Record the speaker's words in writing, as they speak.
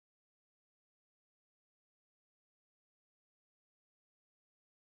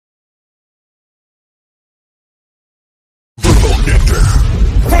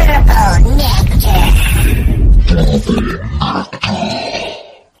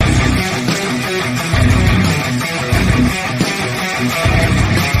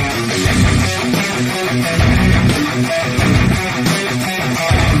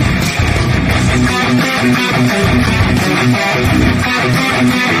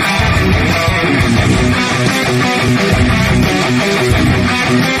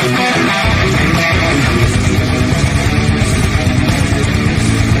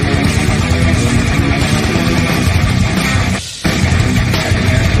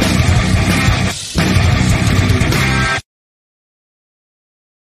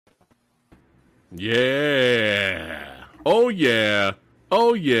Yeah. Oh, yeah.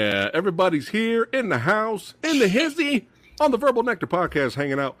 Oh, yeah. Everybody's here in the house, in the hizzy, on the Verbal Nectar podcast,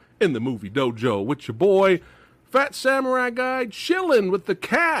 hanging out in the movie dojo with your boy, Fat Samurai Guy, chilling with the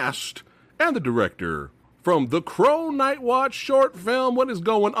cast and the director from the Crow Night Watch short film. What is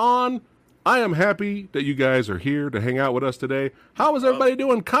going on? I am happy that you guys are here to hang out with us today. How is everybody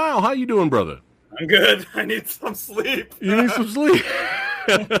doing? Kyle, how you doing, brother? I'm good. I need some sleep. You need some sleep?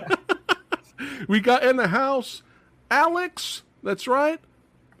 We got in the house Alex. That's right.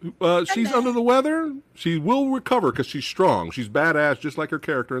 She's under the weather. She will recover because she's strong. She's badass, just like her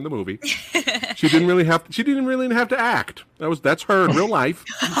character in the movie. She didn't really have to act. That's her in real life.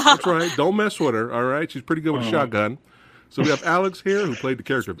 That's right. Don't mess with her. All right. She's pretty good with a shotgun. So we have Alex here, who played the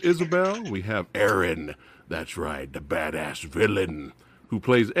character of Isabel. We have Aaron. That's right, the badass villain, who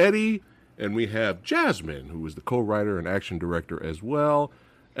plays Eddie. And we have Jasmin, who is the co-writer and action director as well.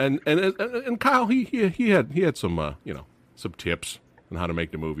 And Kyle, he had some some tips on how to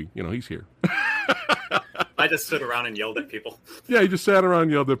make the movie. He's here. I just stood around and yelled at people. Yeah, he just sat around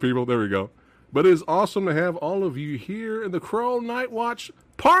and yelled at people. There we go. But it is awesome to have all of you here in the Crow Night Watch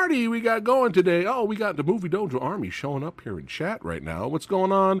party we got going today. Oh, we got the Movie Dojo Army showing up here in chat right now. What's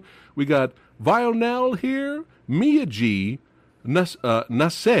going on? We got Vionel here, Mia G,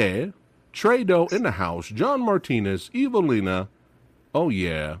 Nase, Trado in the house, John Martinez, Evelina. Oh,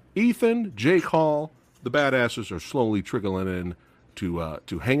 yeah. Ethan, Jake Hall, the badasses are slowly trickling in to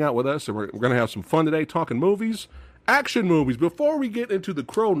hang out with us. And we're going to have some fun today talking movies, action movies. Before we get into the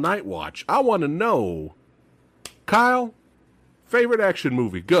Crow Night Watch, I want to know, Kyle, favorite action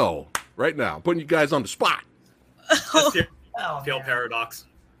movie? Go. Right now. I'm putting you guys on the spot. SPL Paradox.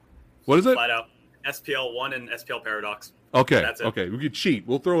 What is it? Flat out. SPL 1 and SPL Paradox. Okay. That's it. Okay. We could cheat.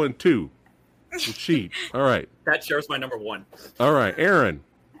 We'll throw in 2. We'll cheat. All right. That shares my number 1. All right. Aaron,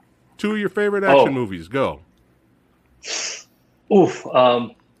 2 of your favorite action movies. Go. Oof.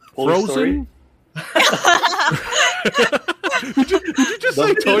 Frozen? Did you just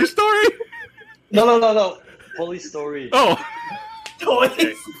say Toy Story? No. Police Story. Oh.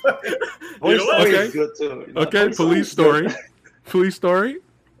 Okay. Police Story is good too. Okay, Police Story. Police Story.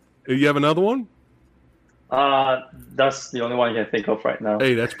 You have another one? That's the only one I can think of right now.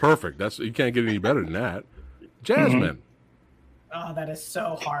 Hey, that's perfect. You can't get any better than that. Jasmin. Oh, that is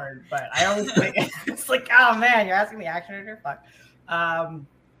so hard. But I always think it's like, oh man, you're asking the action editor? Fuck.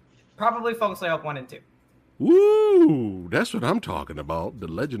 Probably Fung 1 and 2. Woo! That's what I'm talking about. The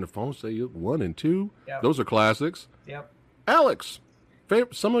Legend of Fung 1 and 2. Yep. Those are classics. Yep. Alex,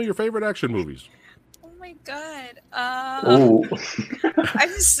 some of your favorite action movies. Oh my god. Ooh.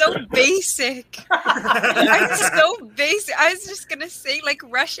 I'm so basic. I was just gonna say like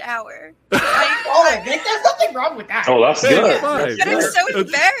Rush Hour. There's nothing wrong with that. Oh, that's good. But I'm so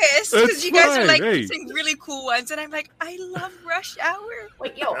embarrassed because you guys are like Hey. saying really cool ones, and I'm like, I love Rush Hour.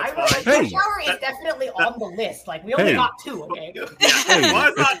 Wait, yo, That's Rush fine. Hour is definitely on the list. Like, we only Hey. got 2, okay? Hey, Why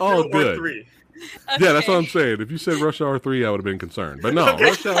is not it's all 2 or good. 3? Yeah, that's what I'm saying. If you said Rush Hour 3, I would have been concerned. But no,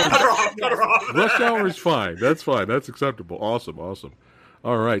 Rush Hour. Not wrong. Rush Hour is fine. That's fine. That's acceptable. Awesome.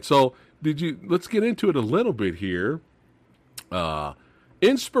 All right. So let's get into it a little bit here.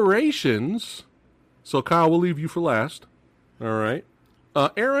 Inspirations. So Kyle, we'll leave you for last. All right.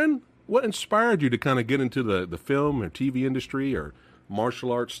 Aaron, what inspired you to kind of get into the film or TV industry or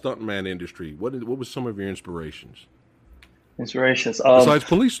martial arts stuntman industry? What was some of your inspirations? Inspirations. Besides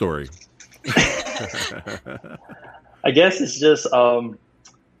Police Story. I guess it's just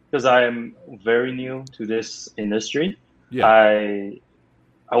because I'm very new to this industry. Yeah. I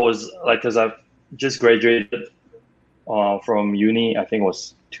was like, because I've just graduated from uni. I think it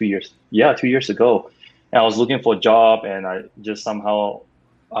was 2 years. Yeah, 2 years ago. And I was looking for a job, and I just somehow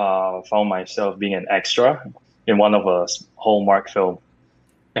found myself being an extra in one of a Hallmark film.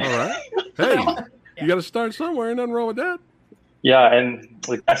 All right. Hey, you got to start somewhere. Nothing wrong with that. Yeah, and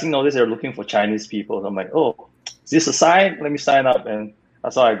like casting notice, they're looking for Chinese people. So I'm like, oh, is this a sign? Let me sign up, and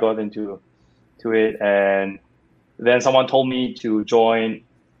that's how I got into it. And then someone told me to join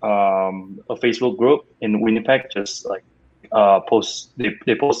a Facebook group in Winnipeg, just like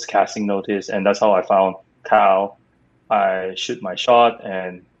they post casting notice, and that's how I found Kyle. I shoot my shot,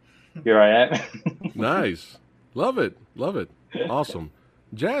 and here I am. Nice. Love it. Awesome.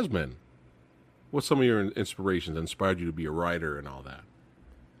 Jasmin, what's some of your inspirations that inspired you to be a writer and all that?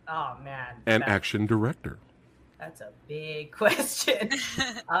 Oh man. And action director. That's a big question.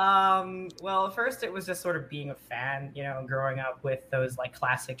 Well, first it was just sort of being a fan, growing up with those like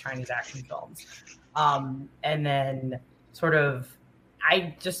classic Chinese action films. And then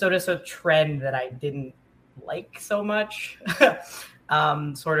I just noticed a trend that I didn't like so much,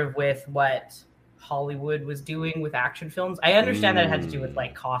 sort of with what Hollywood was doing with action films. I understand that it had to do with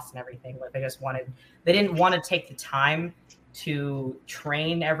like cost and everything. Like they didn't want to take the time to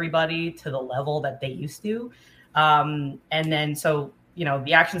train everybody to the level that they used to. And then, so,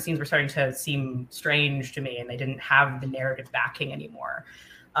 the action scenes were starting to seem strange to me, and they didn't have the narrative backing anymore.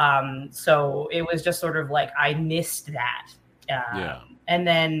 So it was just sort of like, I missed that. And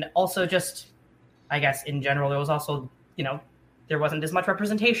then also just, I guess in general, there was also, there wasn't as much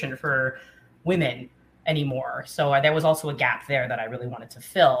representation for women anymore. So there was also a gap there that I really wanted to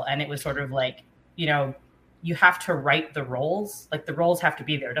fill. And it was sort of like, you have to write the roles. Like the roles have to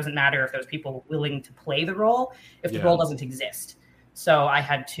be there. It doesn't matter if there's people willing to play the role if the role doesn't exist. So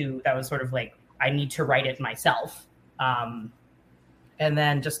that was sort of like, I need to write it myself. And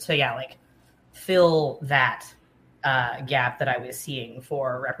then just to, fill that gap that I was seeing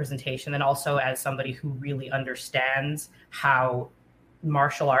for representation. And also as somebody who really understands how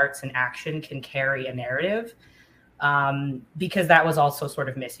martial arts and action can carry a narrative. Because that was also sort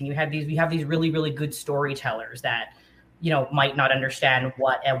of missing. We have these really, really good storytellers that, might not understand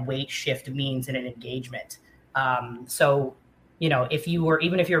what a weight shift means in an engagement. So, if you're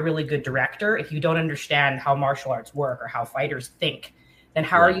a really good director, if you don't understand how martial arts work or how fighters think, then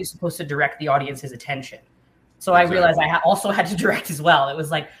how are you supposed to direct the audience's attention? So I realized I also had to direct as well. It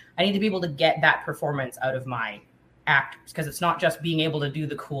was like, I need to be able to get that performance out of my actors, because it's not just being able to do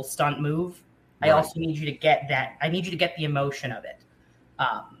the cool stunt move. I also need you to get that. I need you to get the emotion of it.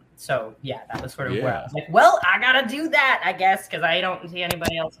 So yeah, that was sort of where I was like, well, I gotta do that, I guess, because I don't see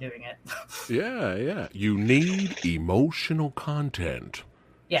anybody else doing it. Yeah. You need emotional content.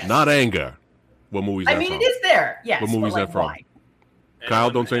 Yes. Not anger. What movie is that from? it is there. Yes. What movie is that from? Why? Kyle,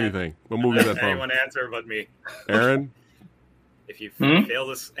 don't say anything. What movie is that from? Anyone answer but me. Aaron? If you fail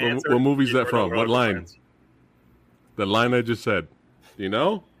this answer, what movie is that from? no What line? The line I just said. Do you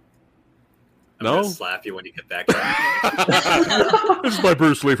know? I'm No? gonna slap you when you get back. This is by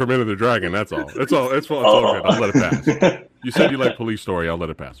Bruce Lee from Enter the Dragon. That's all. It's all good. I'll let it pass. You said you like Police Story. I'll let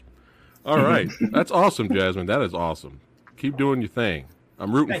it pass. All right. That's awesome, Jasmin. That is awesome. Keep doing your thing.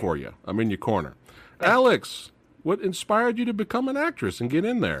 I'm rooting for you. I'm in your corner. Alex, what inspired you to become an actress and get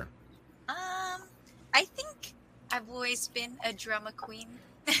in there? I think I've always been a drama queen.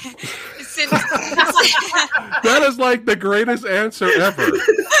 That is like the greatest answer ever.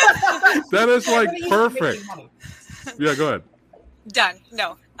 That is like perfect. Yeah, go ahead. Done.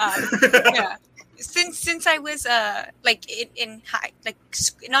 No. Yeah. Since I was in high,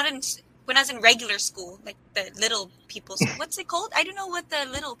 when I was in regular school, like the little people's, what's it called? I don't know what the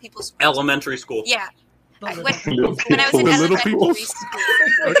little people's school. Elementary school. Yeah. When I was in elementary school.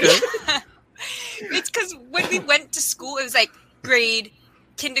 Okay. It's because when we went to school, it was like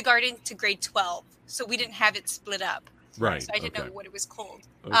kindergarten to grade 12. So we didn't have it split up. Right. So I didn't know what it was called.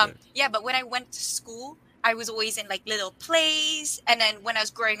 Okay. But when I went to school, I was always in like little plays. And then when I was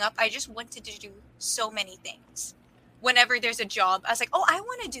growing up, I just wanted to do so many things. Whenever there's a job, I was like, oh, I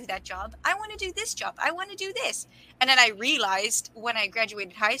want to do that job. I want to do this job. I want to do this. And then I realized when I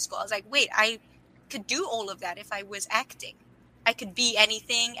graduated high school, I was like, wait, I could do all of that if I was acting. I could be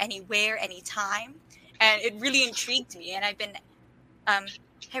anything, anywhere, anytime. And it really intrigued me. And I've been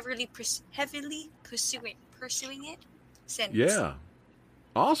heavily pursuing it since. Yeah.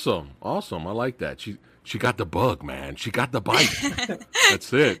 Awesome. I like that. She got the bug, man. She got the bite.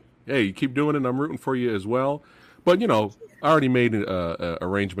 That's it. Hey, you keep doing it, and I'm rooting for you as well. But, I already made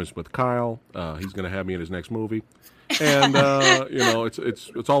arrangements with Kyle. He's going to have me in his next movie. And,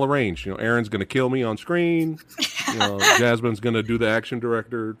 it's all arranged. Aaron's going to kill me on screen. Jasmine's going to do the action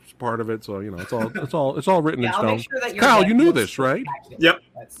director part of it. So, it's all written in stone. Sure Kyle, you knew this, right? Yep.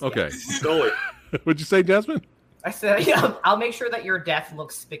 Okay. Totally. What'd you say, Jasmine? I said, I'll make sure that your death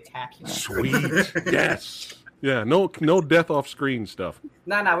looks spectacular. Sweet. Yes. Yeah, no death off screen stuff.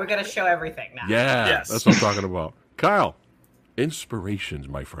 No, we're going to show everything now. Yeah, Yes. That's what I'm talking about. Kyle, inspirations,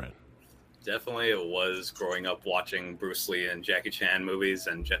 my friend. Definitely it was growing up watching Bruce Lee and Jackie Chan movies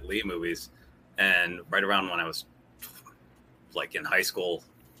and Jet Li movies. And right around when I was like in high school,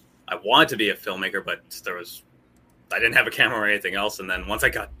 I wanted to be a filmmaker, but I didn't have a camera or anything else. And then once I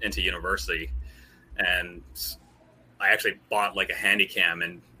got into university, and I actually bought like a handy cam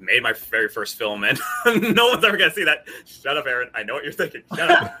and made my very first film, and no one's ever gonna see that. Shut up, Aaron. I know what you're thinking.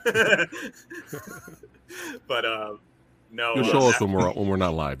 Shut up. But no. You'll show us when we're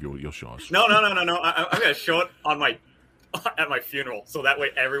not live. You'll show us. No. I'm gonna show it at my funeral, so that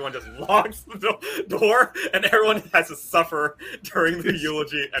way everyone just locks the door, and everyone has to suffer during the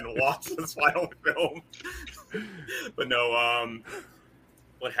eulogy and watch this final film. But no,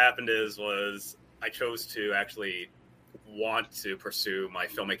 what happened was I chose to actually want to pursue my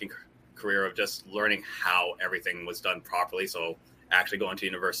filmmaking career of just learning how everything was done properly. So actually going to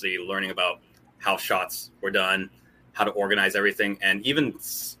university, learning about how shots were done, how to organize everything, and even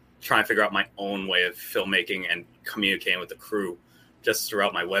trying to figure out my own way of filmmaking and communicating with the crew just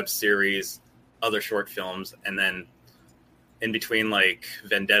throughout my web series, other short films. And then in between like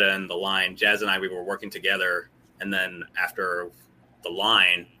Vendetta and The Line, Jazz and I, we were working together. And then after The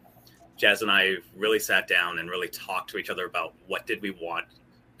Line, Jazz and I really sat down and really talked to each other about what did we want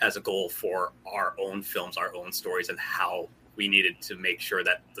as a goal for our own films, our own stories, and how we needed to make sure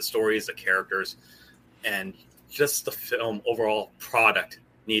that the stories, the characters, and just the film overall product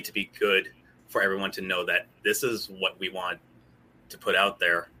need to be good for everyone to know that this is what we want to put out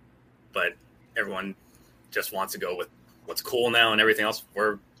there. But everyone just wants to go with what's cool now and everything else.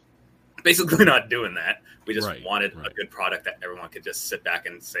 We're basically not doing that. We just wanted a good product that everyone could just sit back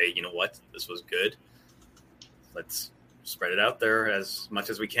and say, you know what, this was good. Let's spread it out there as much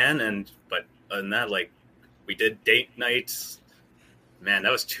as we can. But other than that, like, we did date nights. Man,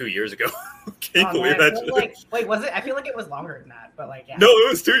 that was 2 years ago. Can't believe that. Wait, was it? I feel like it was longer than that, but like, yeah. No, it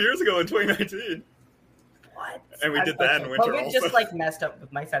was 2 years ago in 2019. What? And we did that in winter COVID also. just like messed up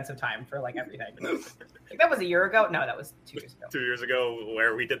with my sense of time for like everything. Like, that was a year ago? No, that was 2 years ago. 2 years ago,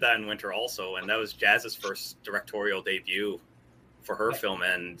 where we did that in winter also, and that was Jazz's first directorial debut for her film,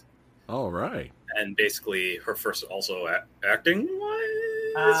 and all right, and basically her first also acting wise.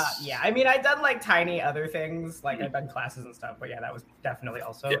 Yeah, I mean, I'd done like tiny other things, like I'd done classes and stuff, but yeah, that was definitely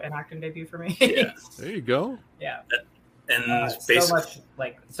also an acting debut for me. Yeah, there you go. Yeah, and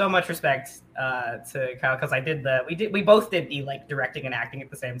so much respect to Kyle, because we both did the like directing and acting at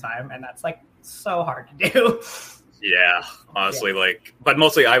the same time, and that's like so hard to do. Yeah, honestly, but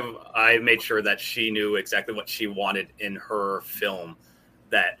mostly I made sure that she knew exactly what she wanted in her film.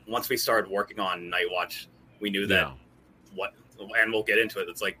 That once we started working on Night Watch, we knew that and we'll get into it.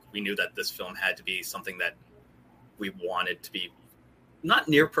 It's like we knew that this film had to be something that we wanted to be not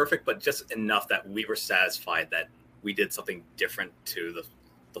near perfect, but just enough that we were satisfied that we did something different to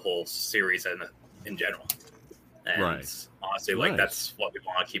the whole series and in general. And honestly, that's what we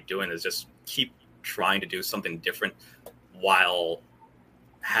want to keep doing, is just keep trying to do something different while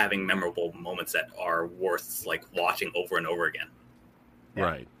having memorable moments that are worth like watching over and over again.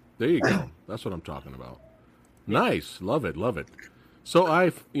 Right. There you go. That's what I'm talking about. Nice. Love it. So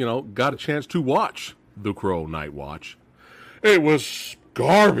I've, got a chance to watch The Crow Night Watch. It was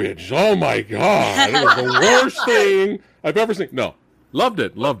garbage. Oh my God. It was the worst thing I've ever seen. No. Loved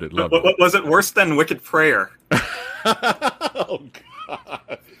it. Was it worse than Wicked Prayer? Oh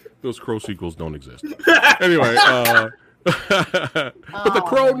God. Those Crow sequels don't exist. Anyway, but The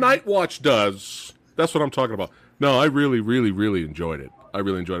Crow Night Watch does. That's what I'm talking about. No, I really, really, really enjoyed it.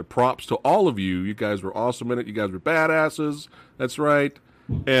 Props to all of you. You guys were awesome in it. You guys were badasses. That's right.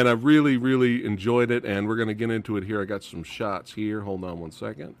 And I really, really enjoyed it. And we're going to get into it here. I got some shots here. Hold on one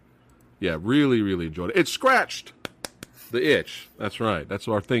second. Yeah, really, really enjoyed it. It scratched the itch. That's right. That's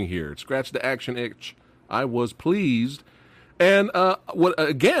our thing here. It scratched the action itch. I was pleased. And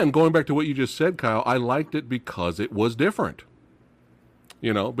going back to what you just said, Kyle, I liked it because it was different.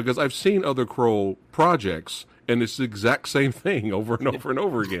 Because I've seen other Crow projects, and it's the exact same thing over and over and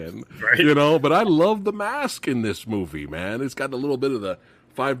over again. Right. But I love the mask in this movie, man. It's got a little bit of the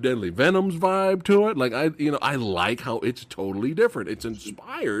Five Deadly Venoms vibe to it. Like, I like how it's totally different. It's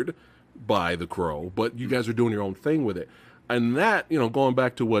inspired by The Crow, but you guys are doing your own thing with it. And that, going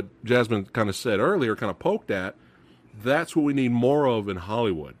back to what Jasmin kind of said earlier, kind of poked at, that's what we need more of in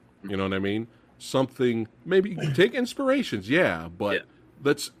Hollywood. You know what I mean? Something, maybe take inspirations, but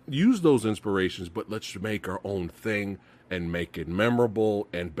let's use those inspirations, but let's make our own thing and make it memorable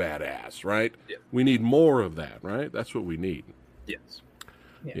and badass, right? Yeah. We need more of that, right? That's what we need. Yes.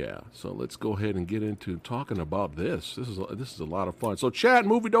 Yeah. So let's go ahead and get into talking about this. This is a lot of fun. So chat,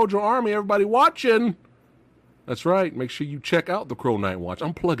 Movie Dojo Army, everybody watching. That's right. Make sure you check out The Crow Night Watch.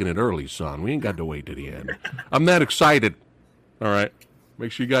 I'm plugging it early, son. We ain't got to wait to the end. I'm that excited. All right.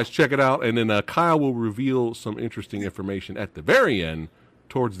 Make sure you guys check it out. And then Kyle will reveal some interesting information at the very end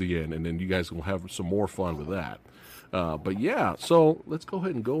towards the end, and then you guys will have some more fun with that. But yeah, so let's go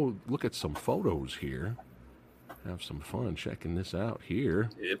ahead and go look at some photos here. Have some fun checking this out here.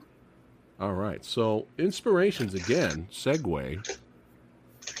 Yep. All right, so inspirations again, segue.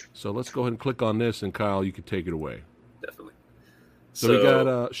 So let's go ahead and click on this, and Kyle, you can take it away. Definitely. So we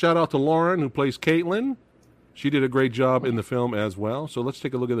got shout out to Lauren, who plays Caitlin. She did a great job in the film as well. So let's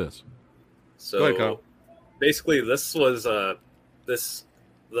take a look at this. So go ahead, Kyle. Basically, this was the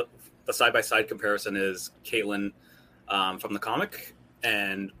side-by-side comparison is Caitlin from the comic,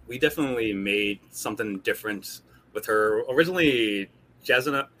 and we definitely made something different with her. Originally, Jazz,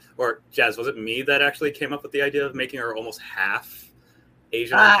 was it me that actually came up with the idea of making her almost half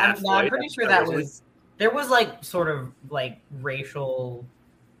Asian and half white? I'm pretty sure there was like sort of like racial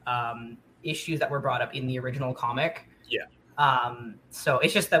issues that were brought up in the original comic. Yeah. So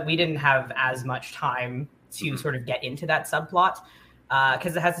it's just that we didn't have as much time to sort of get into that subplot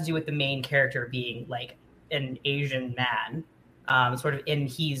because it has to do with the main character being like an Asian man,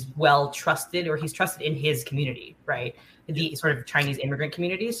 he's well trusted, or he's trusted in his community, right? The sort of Chinese immigrant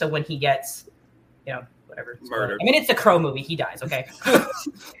community. So when he gets, whatever, murdered. I mean, it's a Crow movie. He dies. Okay. Might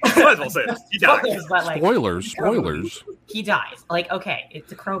as well say it. He dies. But, like, Spoilers. He dies. Like, okay,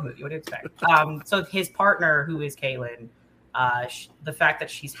 it's a Crow movie. What do you expect? So his partner, who is Caitlin, the fact that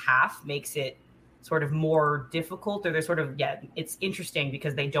she's half makes it sort of more difficult, or they're sort of, it's interesting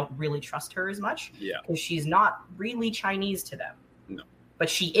because they don't really trust her as much. Yeah. Because she's not really Chinese to them. No. But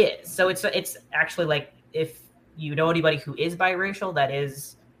she is. So it's actually like, if you know anybody who is biracial,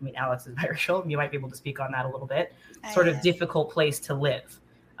 Alex is biracial. You might be able to speak on that a little bit. Sort of difficult place to live,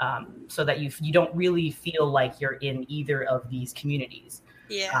 so that you don't really feel like you're in either of these communities.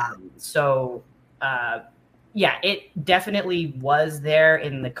 Yeah. It definitely was there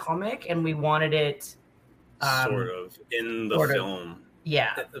in the comic, and we wanted it sort of in the film.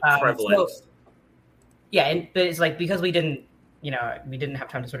 Yeah. Prevalent. But it's like, because we didn't have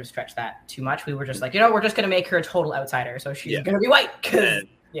time to sort of stretch that too much. We were just like, we're just going to make her a total outsider, so she's going to be white.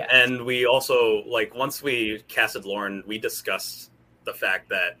 And we also, like, once we casted Lauren, we discussed the fact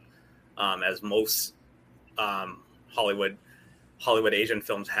that, as most Hollywood Asian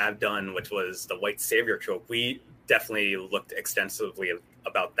films have done, which was the white savior trope, we definitely looked extensively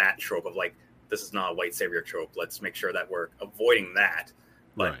about that trope of, like, this is not a white savior trope. Let's make sure that we're avoiding that.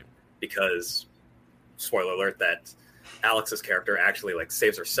 But because, spoiler alert, that Alex's character actually, like,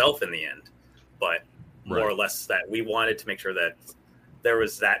 saves herself in the end. But more or less that we wanted to make sure that there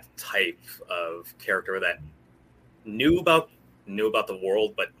was that type of character that knew about the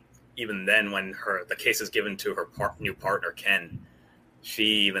world, but even then, when the case is given to her new partner Ken, she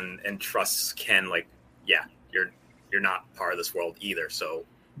even entrusts Ken, like, you're not part of this world either, so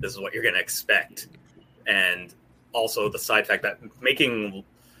this is what you're going to expect. And also the side fact that making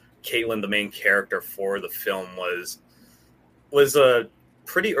Caitlin the main character for the film was a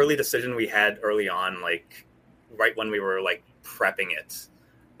pretty early decision we had early on, like right when we were like prepping it.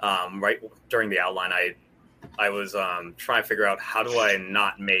 Right during the outline, I was trying to figure out how do I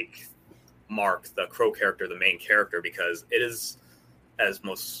not make Mark, the Crow character, the main character, because it is, as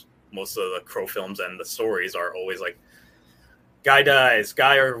most of the Crow films and the stories are always like, guy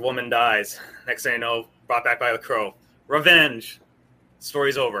or woman dies, next thing you know, brought back by the Crow, revenge,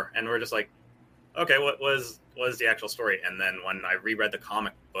 story's over, and we're just like, okay, what was the actual story? And then when I reread the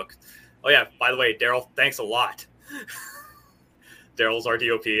comic book, oh yeah, by the way, Daryl, thanks a lot. Daryl's our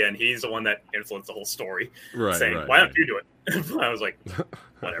DOP, and he's the one that influenced the whole story, saying, why don't you do it? I was like,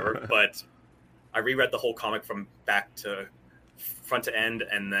 whatever. But I reread the whole comic from back to front to end,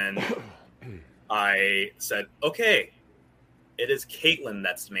 and then I said, okay, it is Caitlin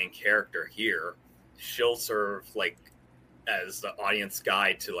that's the main character here. She'll serve like as the audience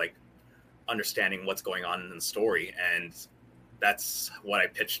guide to like understanding what's going on in the story, and that's what I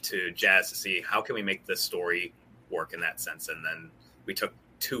pitched to Jazz to see how can we make this story work in that sense. And then we took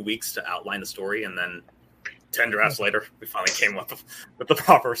 2 weeks to outline the story, and then 10 drafts later we finally came up with the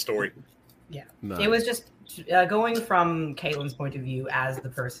proper story. Nice. It was just going from Caitlin's point of view as the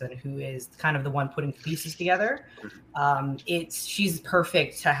person who is kind of the one putting pieces together. She's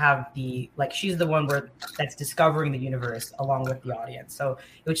perfect to have she's the one that's discovering the universe along with the audience. So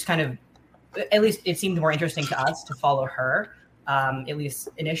it was just kind of, at least it seemed more interesting to us to follow her, at least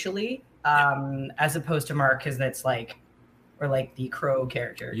initially, as opposed to Mark, because that's like, or like the Crow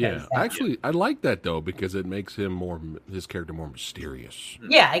character. Yeah, actually, I like that though, because it makes his character more mysterious.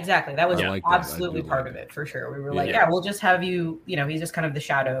 Yeah, exactly. That was absolutely that. part of it for sure. We were like, we'll just have you. He's just kind of the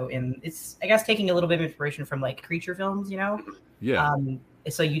shadow, and it's, I guess, taking a little bit of inspiration from like creature films. Yeah.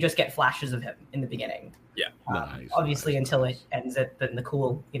 So you just get flashes of him in the beginning. Yeah. Obviously, until it ends in the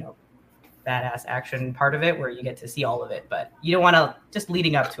cool, badass action part of it where you get to see all of it. But you don't want to, just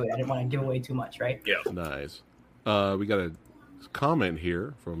leading up to it, I didn't want to give away too much, right? Yeah. Nice. We got a comment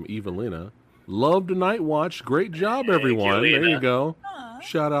here from Evelina. Love the Night Watch. Great job, everyone. There you go. Aw.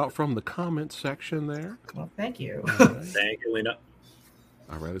 Shout out from the comment section there. Well, thank you. Thank you, Lena.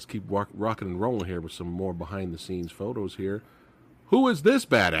 All right, let's keep rocking and rolling here with some more behind-the-scenes photos here. Who is this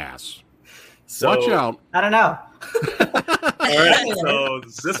badass? So, Watch out. I don't know. All right, so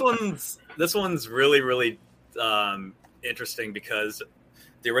this one's really, really interesting because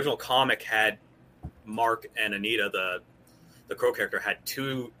the original comic had Mark and Anita, the Crow character, had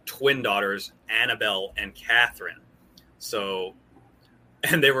two twin daughters, Annabelle and Catherine. So,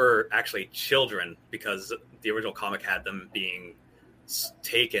 and they were actually children because the original comic had them being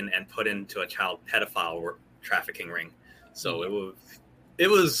taken and put into a child pedophile trafficking ring. So it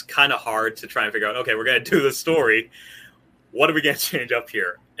was kind of hard to try and figure out, okay, we're going to do this story. What are we going to change up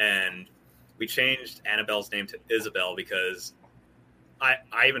here? And we changed Annabelle's name to Isabel because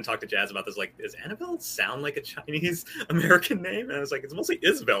I even talked to Jazz about this. Like, does Annabelle sound like a Chinese American name? And I was like, it's mostly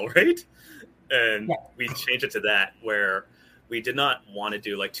Isabel, right? And we changed it to that, where we did not want to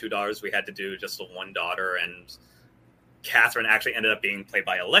do like two daughters. We had to do just the one daughter. And Catherine actually ended up being played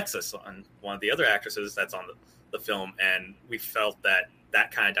by Alexis, on one of the other actresses that's on the film. And we felt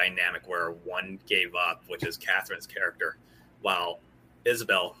that kind of dynamic where one gave up, which is Catherine's character, while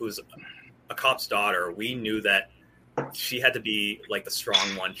Isabel, who's a cop's daughter, we knew that she had to be like the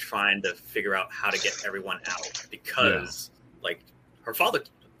strong one trying to figure out how to get everyone out because like her father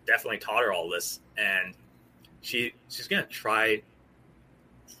definitely taught her all this, and she's going to try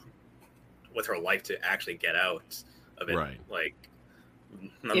with her life to actually get out of it. Right. Like,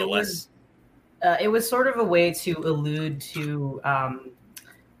 nonetheless. It was sort of a way to allude to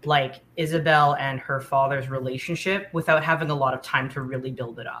like Isabel and her father's relationship without having a lot of time to really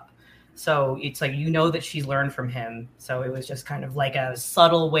build it up. So it's like, that she's learned from him. So it was just kind of like a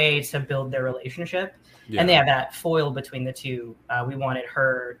subtle way to build their relationship. Yeah. And they have that foil between the two. We wanted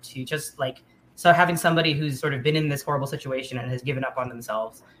her to just so having somebody who's sort of been in this horrible situation and has given up on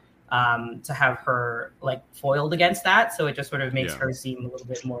themselves, to have her foiled against that. So it just sort of makes her seem a little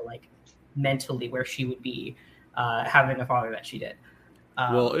bit more mentally where she would be having a father that she did.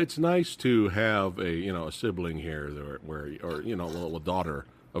 Well, it's nice to have a sibling here or a daughter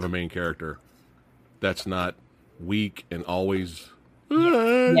of a main character that's not weak and always.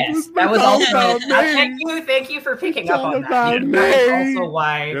 Yes, that was also. Thank you for picking up on that. That was also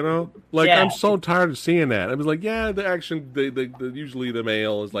why. I'm so tired of seeing that. I was like, the action. Usually the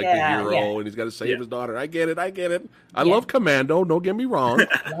male is the hero, and he's got to save his daughter. I get it. I love Commando. Don't get me wrong,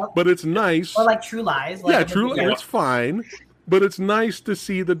 but it's nice. Or True Lies. True Lies. It's fine. But it's nice to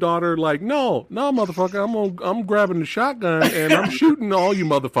see the daughter no, motherfucker, I'm grabbing the shotgun and I'm shooting all you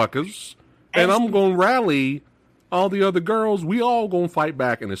motherfuckers, and I'm gonna rally all the other girls. We all gonna fight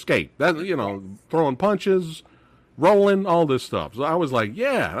back and escape. That throwing punches, rolling, all this stuff. So I was like,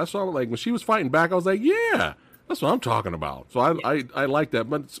 that's all. When she was fighting back, I was like, that's what I'm talking about. So I like that.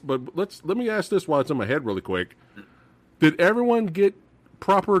 But let me ask this while it's in my head really quick. Did everyone get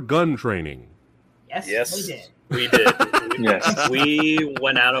proper gun training? Yes. We did. We did. Yes. We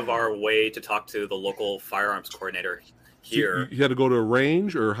went out of our way to talk to the local firearms coordinator here. You had to go to a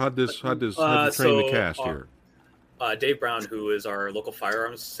range, or how'd you train the cast here? Dave Brown, who is our local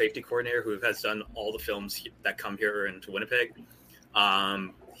firearms safety coordinator, who has done all the films that come here into Winnipeg,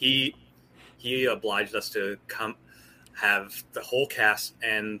 he obliged us to come have the whole cast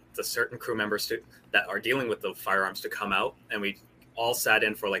and the certain crew members that are dealing with the firearms to come out, and we all sat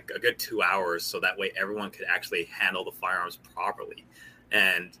in for a good 2 hours, so that way everyone could actually handle the firearms properly,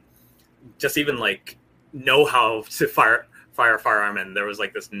 and just even know how to fire a firearm. And there was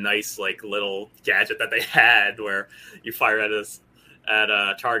this nice little gadget that they had where you fire at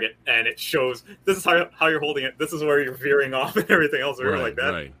a target and it shows this is how you're holding it, this is where you're veering off, and everything else. We were like,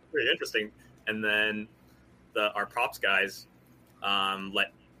 that pretty interesting. And then our props guys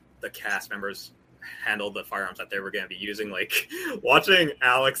let the cast members handle the firearms that they were going to be using. Watching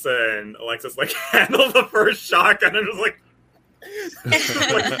Alex and Alexis handle the first shotgun, and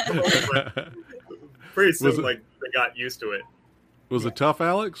pretty soon they got used to it. Was it tough,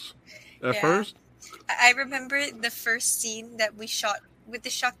 Alex, at first? I remember the first scene that we shot with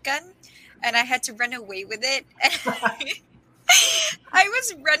the shotgun, and I had to run away with it. I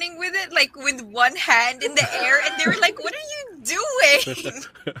was running with it with one hand in the air, and they were like, "What are you doing?"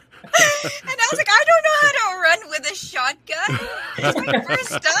 And I was like, "I don't know how to run with a shotgun. It's my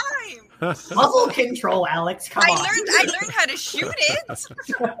first time." Muzzle control, Alex. Come on. I learned how to shoot it,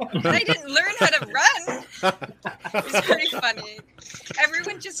 but I didn't learn how to run. It was pretty funny.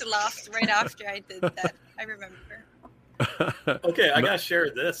 Everyone just laughed right after I did that. I remember. Okay, I gotta share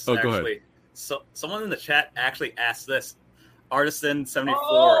this. Oh, go ahead. Actually, so someone in the chat actually asked this.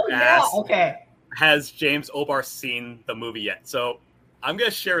 Artisan74 asked, okay. "Has James O'Barr seen the movie yet?" So I'm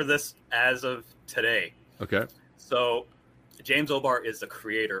gonna share this as of today. Okay. So James O'Barr is the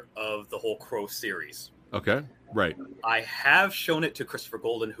creator of the whole Crow series. Okay. Right. I have shown it to Christopher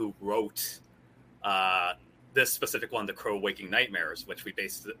Golden, who wrote this specific one, The Crow Waking Nightmares, which we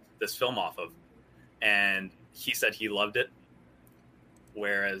based this film off of. And he said he loved it.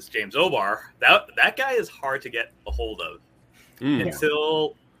 Whereas James O'Barr, that guy is hard to get a hold of.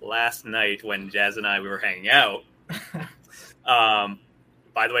 Until last night when Jazz and I we were hanging out.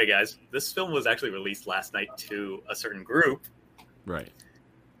 By the way, guys, this film was actually released last night to a certain group. Right.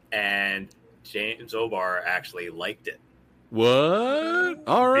 And James O'Barr actually liked it. What?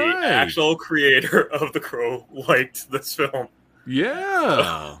 All right. The actual creator of The Crow liked this film.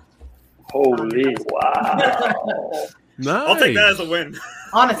 Yeah. Holy wow! Nice. I'll take that as a win.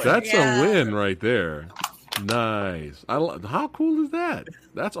 Honestly. That's Yeah. a win right there. Nice. How cool is that?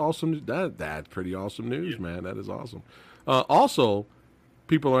 That's awesome. That's pretty awesome news, man. That is awesome. Also,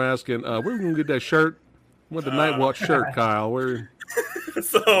 people are asking, where are we going to get that shirt? What the Night Watch shirt, Kyle? Where?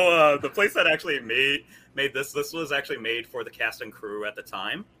 So the place that actually made this was actually made for the cast and crew at the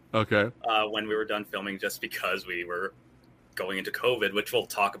time. Okay. When we were done filming, just because we were going into COVID, which we'll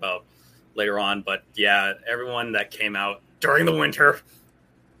talk about later on. But yeah, everyone that came out during the winter,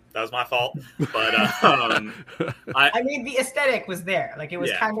 that was my fault. But I mean, the aesthetic was there. Like, it was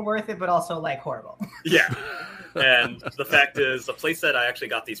kind of worth it, but also, like, horrible. Yeah. And the fact is, the place that I actually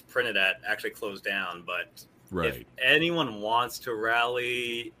got these printed at actually closed down. But if anyone wants to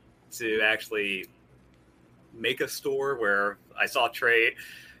rally to actually make a store, where I saw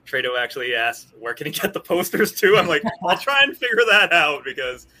Trado actually asked, where can he get the posters to? I'm like, I'll try and figure that out,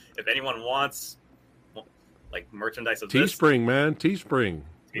 because if anyone wants like merchandise of Teespring, man. Teespring.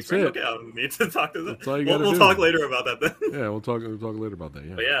 Teespring, okay, I'll need to talk to them. We'll talk later about that then. Yeah, we'll talk later about that.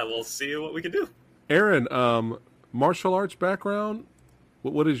 Yeah. But yeah, we'll see what we can do. Aaron, martial arts background.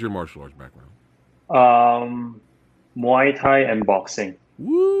 What is your martial arts background? Muay Thai and boxing.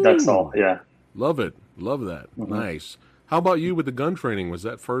 Woo! That's all. Yeah. Love it. Love that. Mm-hmm. Nice. How about you with the gun training? Was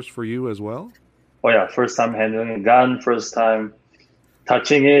that first for you as well? Oh yeah, first time handling a gun, first time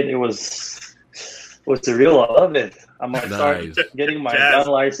touching it. It was surreal. I love it. I'm gonna start getting my gun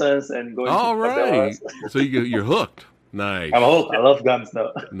license and going. All right. So you're hooked. Nice. I'm hooked. I love guns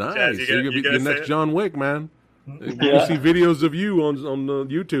though. Nice. Jazz, So you're the next John Wick, man. Yeah. We see videos of you on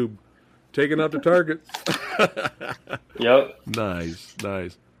YouTube taking out the targets. Yep. Nice.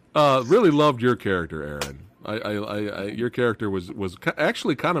 Really loved your character, Aaron. Your character was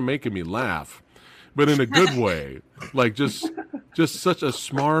actually kind of making me laugh, but in a good way. Like just such a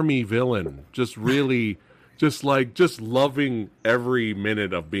smarmy villain. Just really, just loving every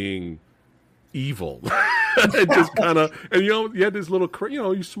minute of being evil. And just kind of, and you had this little,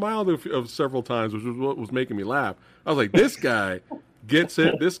 you smiled of several times, which was what was making me laugh. I was like, this guy gets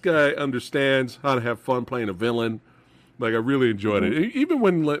it. This guy understands how to have fun playing a villain. Like, I really enjoyed it. Even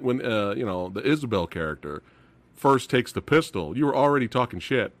when the Isabel character first takes the pistol, you were already talking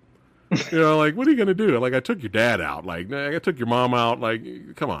shit. Like, what are you going to do? Like, I took your dad out. Like, I took your mom out.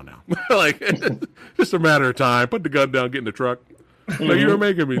 Like, come on now. Like, just a matter of time. Put the gun down, get in the truck. Like, you were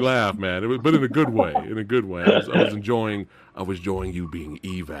making me laugh, man. But in a good way. I was enjoying you being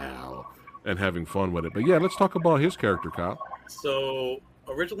eval and having fun with it. But yeah, let's talk about his character, Kyle. So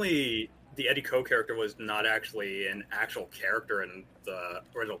originally, the Eddie Ko character was not actually an actual character in the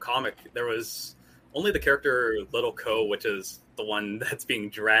original comic. There was only the character Little Ko, which is the one that's being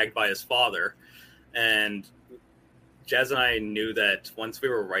dragged by his father. And Jazz and I knew that once we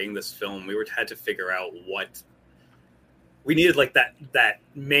were writing this film, we had to figure out what we needed, like that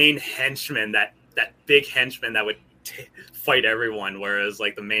main henchman, that big henchman that would fight everyone, whereas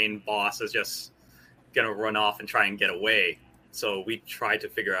like the main boss is just gonna run off and try and get away. So we tried to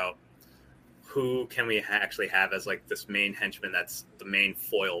figure out who can we actually have as like this main henchman that's the main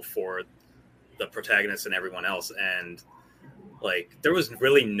foil for the protagonist and everyone else. And like there was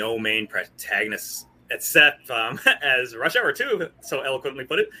really no main protagonist except as Rush Hour 2 so eloquently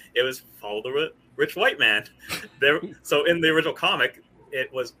put it, it was Follow the Rich White Man. So in the original comic,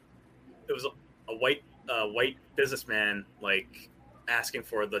 it was a white businessman like asking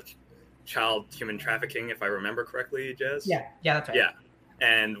for the child human trafficking, if I remember correctly, Jazz. Yeah, that's right. Yeah,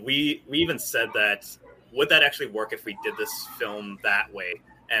 and we even said that would that actually work if we did this film that way?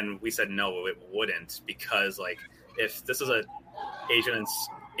 and we said no, it wouldn't, because like if this is a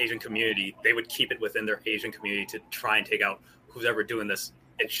Asian community, they would keep it within their Asian community to try and take out who's ever doing this.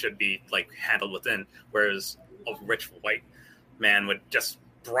 It should be like handled within, whereas a rich white man would just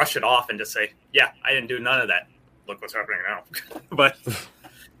brush it off and just say, yeah, I didn't do none of that. Look what's happening now.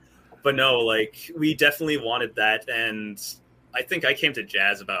 but no, like we definitely wanted that. And I think I came to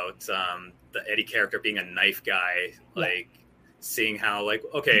Jazz about the Eddie character being a knife guy, like seeing how like,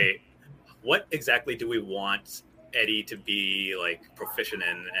 okay, what exactly do we want Eddie to be like proficient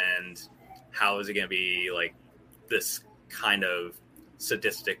in, and how is it going to be like this kind of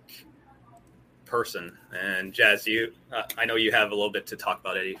sadistic person? And Jazz, you I know you have a little bit to talk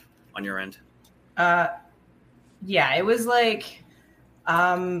about Eddie on your end. Yeah, it was like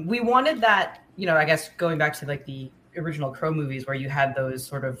we wanted that, you know, I guess going back to like the original Crow movies where you had those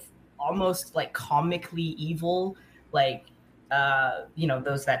sort of almost like comically evil, like you know,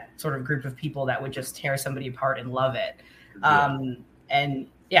 those that sort of group of people that would just tear somebody apart and love it. And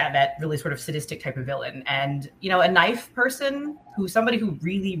yeah, that really sort of sadistic type of villain. And, you know, a knife person somebody who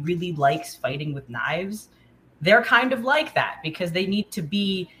really, really likes fighting with knives, they're kind of like that because they need to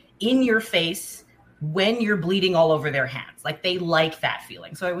be in your face when you're bleeding all over their hands. Like they like that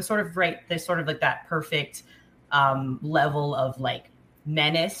feeling. So it was sort of right. There's sort of like that perfect level of like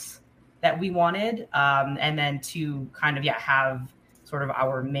menace that we wanted. And then to kind of, have sort of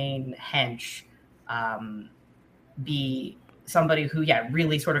our main hench be somebody who,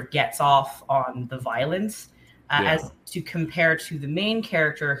 really sort of gets off on the violence as to compare to the main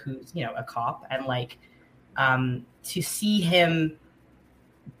character who's, you know, a cop, and like to see him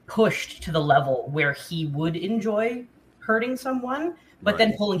pushed to the level where he would enjoy hurting someone, but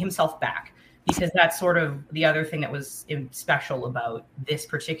then pulling himself back, because that's sort of the other thing that was special about this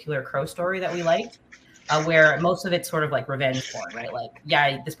particular Crow story that we liked, where most of it's sort of like revenge porn, right? Like,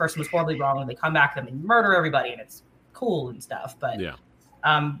 this person was horribly wrong, and they come back and they murder everybody, and it's cool and stuff. But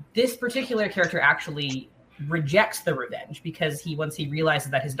this particular character actually rejects the revenge because once he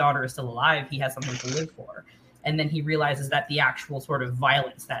realizes that his daughter is still alive, he has something to live for. And then he realizes that the actual sort of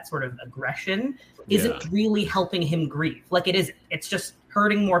violence, that sort of aggression, isn't really helping him grieve. Like it isn't. It's just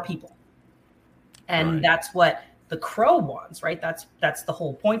hurting more people. And that's what the Crow wants, right? That's the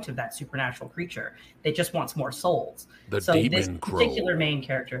whole point of that supernatural creature. It just wants more souls. So this particular main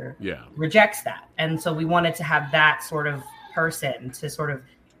character rejects that. And so we wanted to have that sort of person to sort of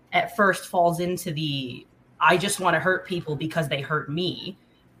at first falls into the, I just want to hurt people because they hurt me.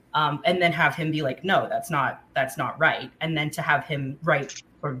 And then have him be like, no, that's not right. And then to have him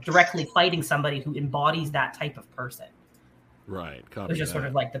or directly fighting somebody who embodies that type of person. Right. It was just sort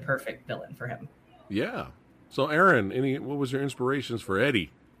of like the perfect villain for him. Yeah. So Aaron, what was your inspirations for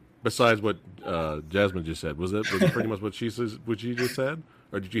Eddie? Besides what Jasmine just said, was it pretty much what she just said?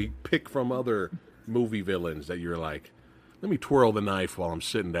 Or did you pick from other movie villains that you're like, let me twirl the knife while I'm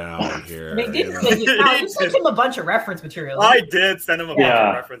sitting down here? You sent him a bunch of reference materials. I did send him a bunch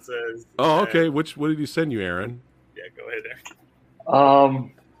of references. Oh, okay. What did he send you, Aaron? Yeah, go ahead,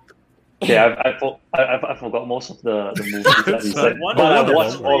 Aaron. I forgot most of the movies that he said, but I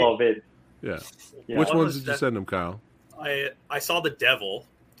watched all of it. Yeah. Which ones did you send him, Kyle? I saw The Devil.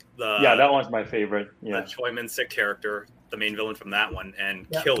 That one's my favorite. Yeah. The Choi Min-sik character, the main villain from that one, and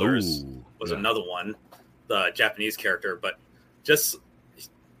Killers was another one. The Japanese character, but just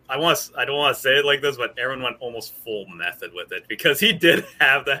I don't want to say it like this, but Aaron went almost full method with it because he did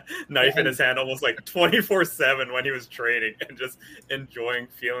have the knife in his hand almost like 24/7 when he was training and just enjoying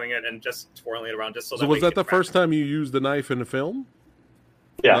feeling it and just twirling it around just so. So was that the first time you used the knife in a film?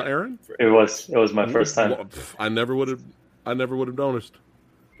 Yeah, Aaron. It was my first time. Well, I never would have noticed.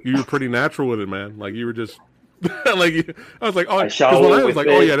 You were pretty natural with it, man. Like you were just. Like I was like, oh, because when I was like,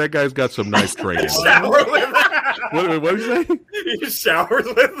 oh yeah, that guy's got some knife training. Shower with it. What did you say? He showers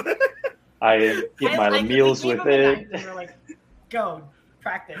with it. I eat my meals with it. You're like, go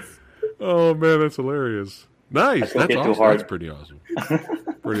practice. Oh man, that's hilarious. Nice. That's awesome. That's pretty awesome.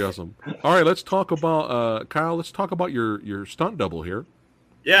 Pretty awesome. All right, let's talk about Kyle. Let's talk about your stunt double here.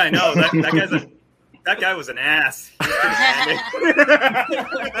 Yeah, I know that guy was an ass.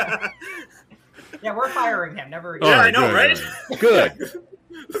 Yeah, we're firing him. Never. Yeah, I know, right? Good.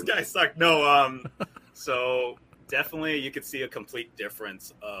 This guy sucked. No, so definitely you could see a complete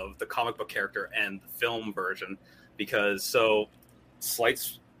difference of the comic book character and the film version because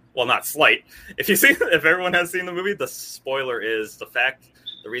not slight. If everyone has seen the movie, the spoiler is the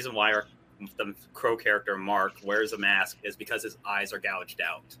reason why the Crow character Mark wears a mask is because his eyes are gouged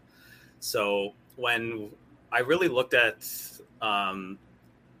out. So when I really looked at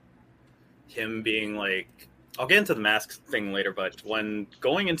him being like I'll get into the mask thing later, but when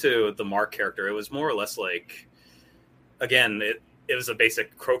going into the Mark character, it was more or less like, again, it was a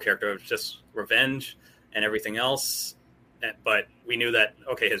basic Crow character. It was just revenge and everything else. But we knew that,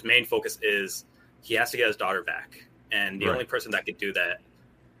 okay, his main focus is he has to get his daughter back. And the only person that could do that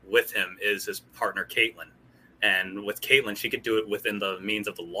with him is his partner, Caitlin. And with Caitlin, she could do it within the means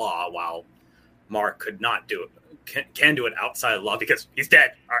of the law, while Mark could not do it, can do it outside of the law because he's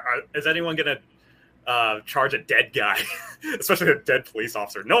dead. Is anyone going to charge a dead guy, especially a dead police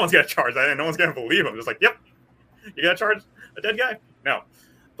officer? No one's going to charge that, and no one's going to believe him. Just like, yep, you going to charge a dead guy? No.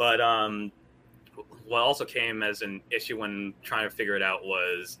 But what also came as an issue when trying to figure it out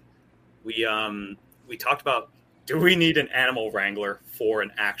was we talked about, do we need an animal wrangler for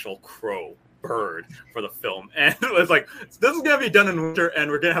an actual crow bird for the film? And it was like, this is going to be done in winter, and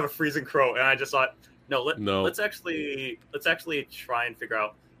we're going to have a freezing crow. And I just thought, let's actually try and figure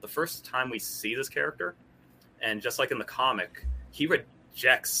out the first time we see this character. And just like in the comic, he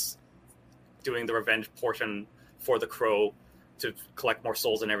rejects doing the revenge portion for the crow to collect more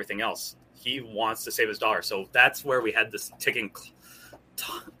souls and everything else. He wants to save his daughter. So that's where we had this ticking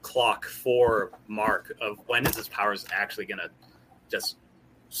clock for Mark of when is his powers actually going to just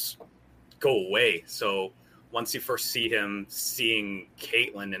go away. So once you first see him seeing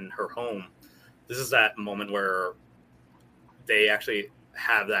Caitlin in her home, this is that moment where they actually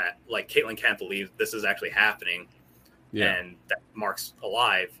have that, like, Caitlin can't believe this is actually happening, and that Mark's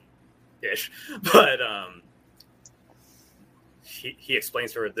alive-ish. But he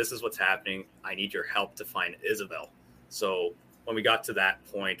explains to her, this is what's happening. I need your help to find Isabel. So when we got to that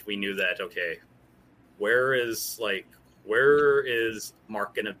point, we knew that, okay, where is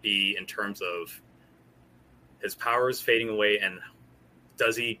Mark going to be in terms of his powers fading away, and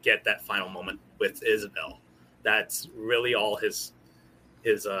does he get that final moment with Isabel? That's really all his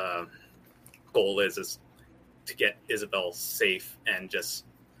goal is to get Isabel safe and just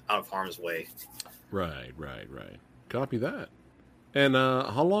out of harm's way. Right. Copy that. And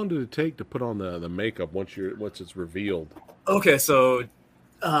how long did it take to put on the makeup once it's revealed? Okay, so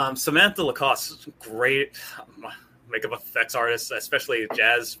Samantha Lacoste, great makeup effects artist, especially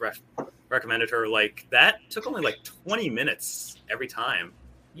Jazz recommended her. Like, that took only like 20 minutes every time.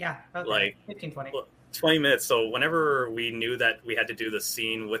 Yeah, okay. Like 15, 20 minutes. So whenever we knew that we had to do the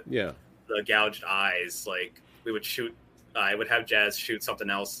scene with the gouged eyes, like, we would shoot, I would have Jazz shoot something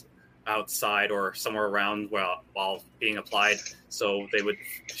else outside or somewhere around while being applied. So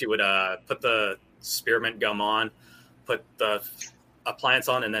she would put the spearmint gum on, put the appliance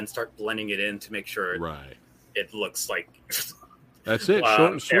on, and then start blending it in to make sure it looks like that's it.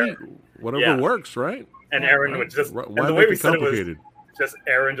 Short and sweet. Whatever works, right? And Aaron would just, why and the way we said it was just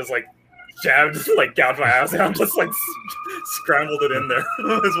Aaron just like jabbed, like gouged my ass out, just like scrambled it in there.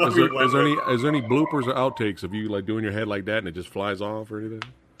 Is there any bloopers or outtakes of you like doing your head like that and it just flies off or anything?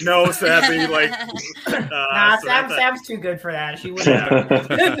 No, sadly, like Sam's too good for that. She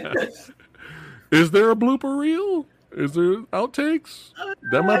wouldn't. Is there a blooper reel? Is there outtakes?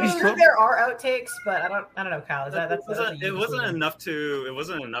 That might be something. There are outtakes, but I don't know, Kyle. It wasn't enough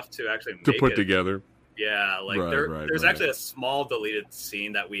to actually make put together. Yeah, like there's actually a small deleted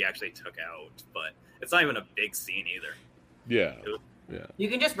scene that we actually took out, but it's not even a big scene either. Yeah. You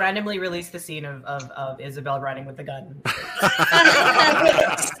can just randomly release the scene of Isabel running with the gun.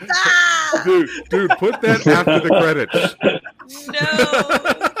 Stop! Dude, put that after the credits. No.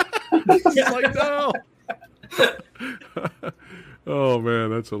 It's like, no. Oh man,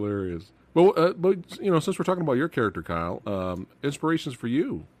 that's hilarious. Well, but since we're talking about your character, Kyle, inspirations for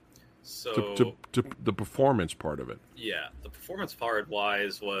you. So to the performance part of it. Yeah, the performance part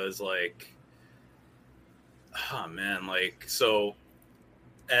wise was like, oh man, like, so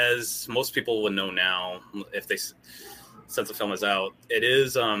as most people would know now, if they since the film is out, it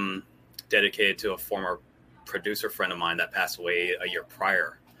is dedicated to a former producer friend of mine that passed away a year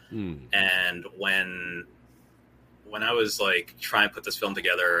prior. And when I was like trying to put this film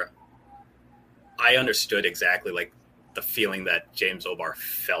together, I understood exactly like the feeling that James O'Barr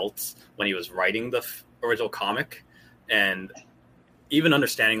felt when he was writing the original comic, and even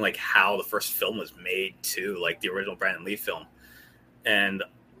understanding like how the first film was made too, like the original Brandon Lee film. And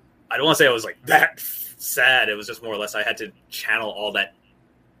I don't want to say I was like that sad. It was just more or less I had to channel all that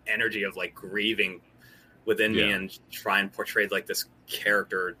energy of like grieving within me and try and portray like this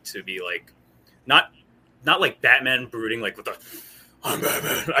character to be like not like Batman brooding like with the I'm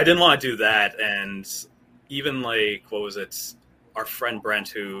Batman. I didn't want to do that. And even like, what was it? Our friend Brent,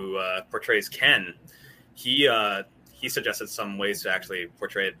 who portrays Ken, he suggested some ways to actually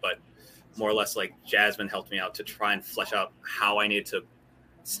portray it, but more or less like Jasmin helped me out to try and flesh out how I needed to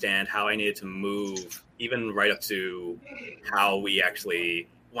stand, how I needed to move, even right up to how we actually,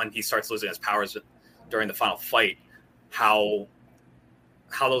 when he starts losing his powers during the final fight, how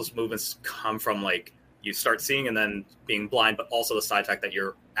those movements come from, like, you start seeing and then being blind, but also the side fact that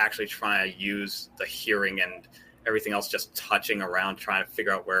you're actually trying to use the hearing and everything else, just touching around, trying to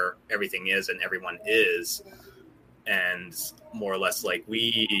figure out where everything is and everyone is. And more or less, like,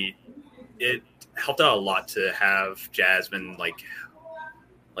 it helped out a lot to have Jasmin, like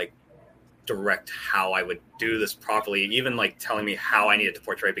direct how I would do this properly, even like telling me how I needed to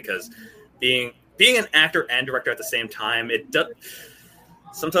portray, because being an actor and director at the same time, it does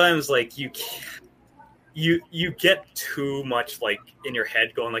sometimes, like, you get too much, like, in your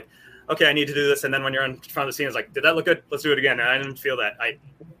head going like, okay, I need to do this, and then when you're in front of the scene, it's like, did that look good? Let's do it again. And I didn't feel that.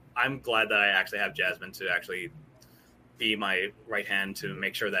 I'm glad that I actually have Jasmin to actually be my right hand to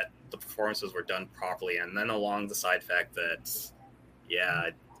make sure that the performances were done properly. And then along the side fact that, yeah,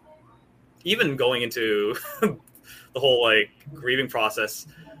 even going into the whole, like, grieving process,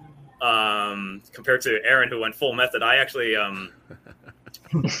 compared to Aaron, who went full method, I actually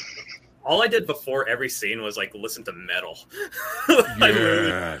all I did before every scene was, like, listen to metal.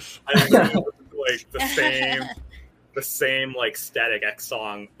 Yes. I literally like the same like Static X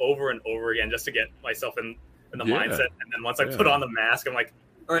song over and over again, just to get myself in the mindset. And then once I put on the mask, I'm like,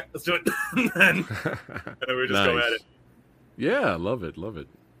 all right, let's do it. and then we just go at it. Yeah, love it.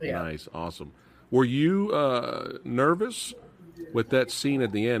 Yeah. Nice, awesome. Were you nervous with that scene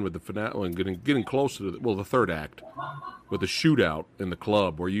at the end with the finale and getting close to the third act with the shootout in the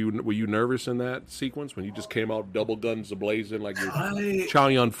club? Were you nervous in that sequence when you just came out double guns ablazing like you're Chow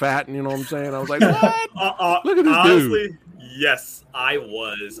Yun Fat? You know what I'm saying? I was like, what? Look at this honestly, dude. Yes, I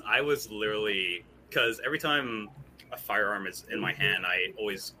was literally, because every time a firearm is in my hand,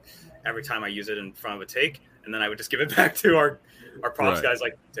 every time I use it in front of a take, and then I would just give it back to our props guys,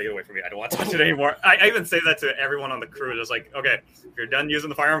 like, take it away from me. I don't want to touch it anymore. I even say that to everyone on the crew. Just like, okay, if you're done using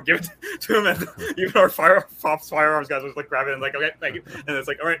the firearm, give it to him. And even our props firearms guys would like grab it and like, okay, thank you. And it's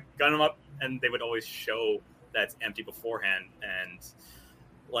like, all right, gun them up. And they would always show that it's empty beforehand. And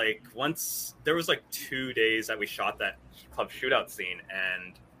like, once there was like 2 days that we shot that club shootout scene,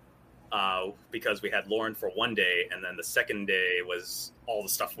 and because we had Lauren for one day, and then the second day was all the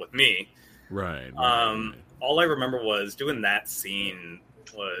stuff with me. Right. All I remember was doing that scene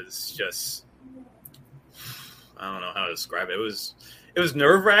was just, I don't know how to describe it. It was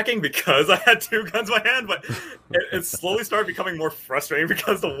nerve-wracking because I had two guns in my hand, but it slowly started becoming more frustrating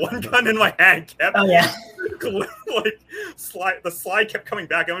because the one gun in my hand kept like the slide kept coming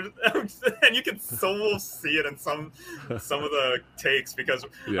back, and you can so see it in some of the takes because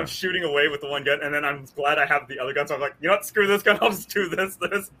I'm shooting away with the one gun, and then I'm glad I have the other gun, so I'm like, you know what, screw this gun, I'll just do this,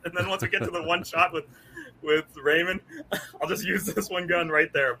 and then once I get to the one shot with Raymond, I'll just use this one gun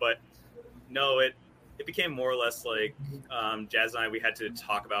right there. But no, it became more or less like Jazz and I, we had to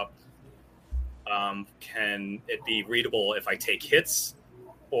talk about can it be readable if I take hits,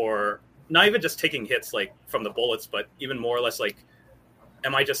 or not even just taking hits like from the bullets, but even more or less like,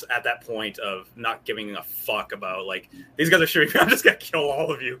 am I just at that point of not giving a fuck about like, these guys are shooting me, I'm just gonna kill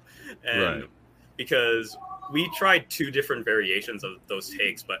all of you. And because we tried two different variations of those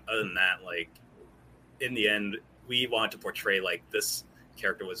takes, but other than that, like, in the end, we wanted to portray like this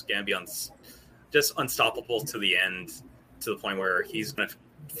character was gonna be just unstoppable to the end, to the point where he's going to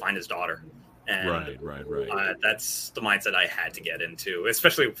find his daughter. And right. That's the mindset I had to get into,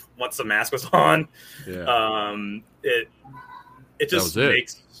 especially once the mask was on. Yeah. It just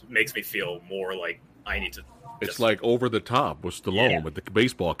makes me feel more like I need to. It's like Over the Top with Stallone with the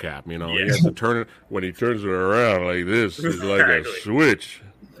baseball cap. You know, he has to turn it when he turns it around like this. It's like a switch.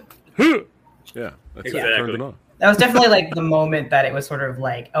 Yeah, that's it. Turned it on. That was definitely like the moment that it was sort of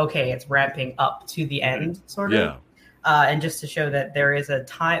like, okay, it's ramping up to the end, sort of. Yeah. And just to show that there's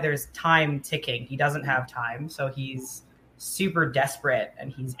time ticking. He doesn't have time, so he's super desperate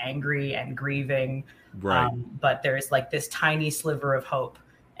and he's angry and grieving. Right. But there's like this tiny sliver of hope,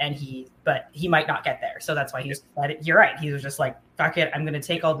 but he might not get there. So that's why he's. You're right. He was just like, fuck it, I'm gonna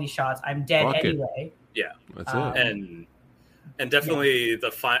take all these shots. I'm dead anyway. Yeah, that's it. And definitely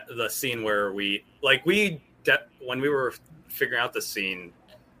the scene where we when we were figuring out the scene,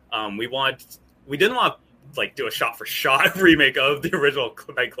 we didn't want to like do a shot for shot remake of the original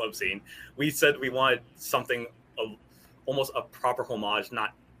nightclub scene. We said we wanted something almost a proper homage,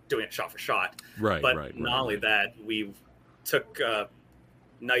 not doing it shot for shot. But not only that, we took a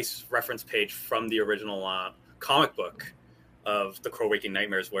nice reference page from the original comic book of the Crow Waking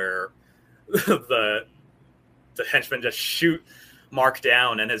Nightmares, where the henchmen just shoot Mark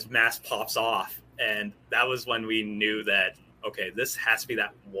down and his mask pops off. And that was when we knew that okay, this has to be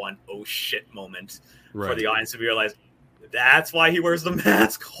that one oh shit moment for Right. the audience to realize that's why he wears the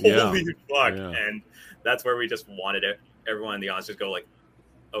mask. Holy fuck! Yeah. And that's where we just wanted it. Everyone in the audience just go like,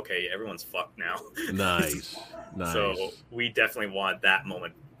 okay, everyone's fucked now. Nice. So we definitely want that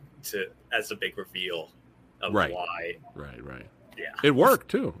moment as a big reveal of Right. why. Right. Yeah. It worked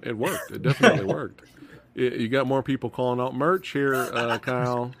too. It worked. It definitely worked. You got more people calling out merch here,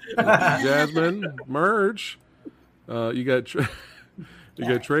 Kyle. Jasmin, merch. You got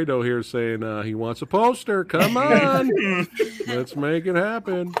Trado here saying he wants a poster. Come on, let's make it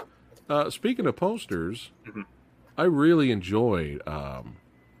happen. Speaking of posters, I really enjoyed.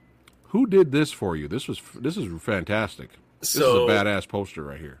 Who did this for you? This is fantastic. This is a badass poster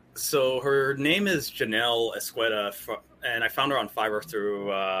right here. So her name is Janelle Esqueda, and I found her on Fiverr through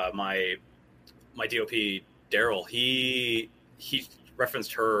my DOP Daryl. He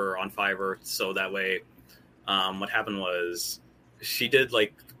referenced her on Fiverr, so that way, what happened was she did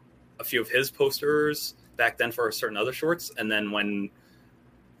like a few of his posters back then for certain other shorts, and then when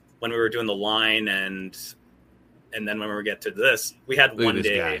we were doing the line and then when we get to this, we had one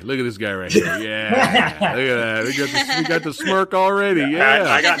day. Look at this guy right here. Yeah, look at that. We got the smirk already. Yeah,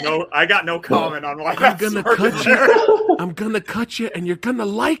 I got no comment on why I'm gonna cut you. I'm gonna cut you, and you're gonna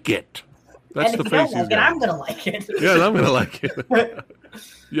like it. That's the face he's got. I'm gonna like it. Yeah, I'm gonna like it.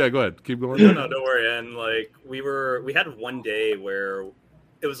 Yeah, go ahead. Keep going. No, don't worry. And like we had one day where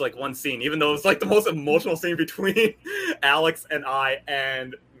it was like one scene, even though it was like the most emotional scene between Alex and I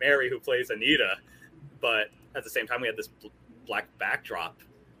and Mary, who plays Anita, but at the same time we had this black backdrop.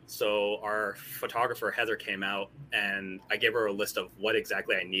 So our photographer Heather came out, and I gave her a list of what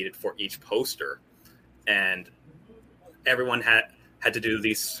exactly I needed for each poster, and everyone had to do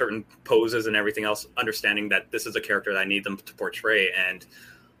these certain poses and everything else, understanding that this is a character that I need them to portray. And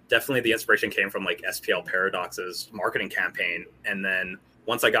definitely the inspiration came from like SPL Paradox's marketing campaign. And then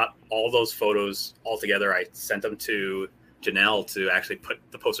once I got all those photos all together, I sent them to Janelle to actually put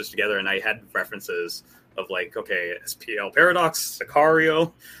the posters together. And I had references of like, okay, SPL Paradox,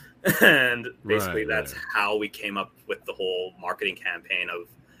 Sicario. And basically that's how we came up with the whole marketing campaign of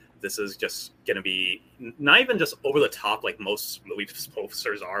this is just going to be not even just over the top like most movie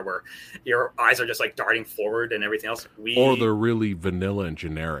posters are, where your eyes are just like darting forward and everything else. Or they're really vanilla and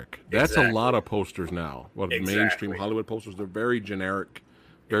generic. That's a lot of posters now. Mainstream Hollywood posters, they're very generic,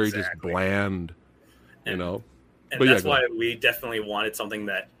 very just bland, you know. And that's why we definitely wanted something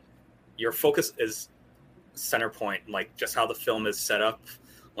that your focus is center point, like just how the film is set up.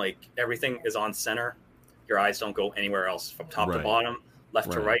 Like everything is on center. Your eyes don't go anywhere else from top to bottom,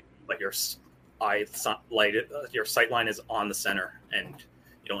 left to right. But your sight line is on the center, and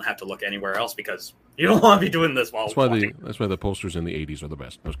you don't have to look anywhere else because you don't want to be doing this while watching. That's why the posters in the 80s are the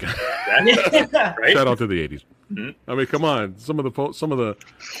best. Right? Shout out to the 80s. Mm-hmm. I mean, come on. Some of the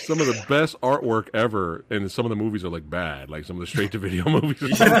best artwork ever, and some of the movies are like bad, like some of the straight to video movies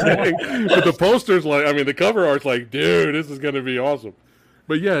or something. But the posters, like, I mean, the cover art's like, dude, this is going to be awesome.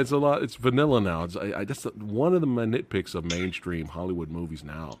 But yeah, it's a lot. It's vanilla now. That's one of my nitpicks of mainstream Hollywood movies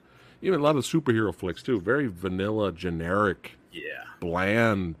now. Even a lot of superhero flicks too. Very vanilla, generic,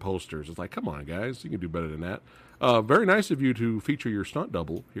 bland posters. It's like, come on, guys, you can do better than that. Very nice of you to feature your stunt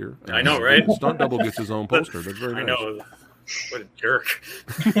double here. I know, right? Stunt double gets his own poster. That's very nice. I know. What a jerk.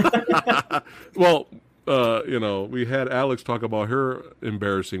 Well, we had Alex talk about her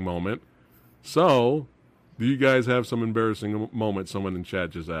embarrassing moment. So, do you guys have some embarrassing moments? Someone in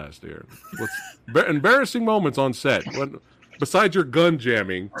chat just asked here. What's embarrassing moments on set? Besides your gun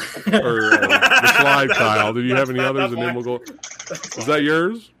jamming or the slide, Kyle, do you have any others? And then we'll go. Is that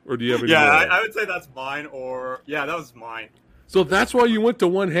yours, or do you have any? Yeah, I would say that's mine. That was mine. So that's why you went to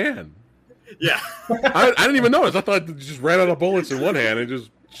one hand. Yeah, I didn't even notice. I thought you just ran out of bullets in one hand and just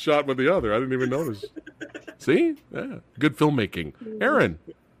shot with the other. I didn't even notice. See, good filmmaking. Aaron,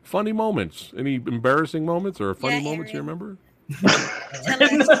 funny moments. Any embarrassing moments or funny moments you remember?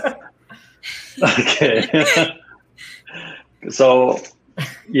 Okay. So,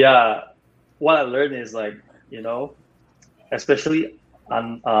 what I learned is like, especially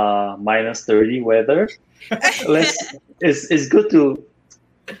on minus 30 weather, it's good to,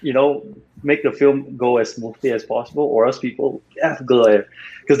 make the film go as smoothly as possible, or else people have to go there.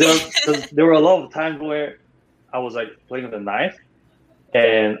 Because there were a lot of times where I was like playing with a knife,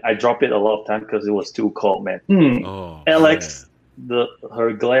 and I dropped it a lot of times because it was too cold, man. Alex,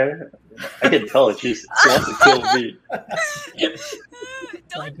 her glare, I can tell she wants to kill me.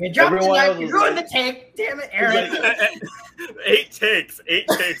 Like, you dropped the Everyone knife, else you was ruined like- the take. Damn it, Aaron. Like, 8 takes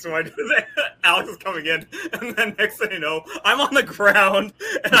when Alex is coming in, and then next thing you know, I'm on the ground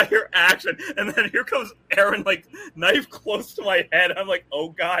and I hear action, and then here comes Aaron, like knife close to my head. I'm like, oh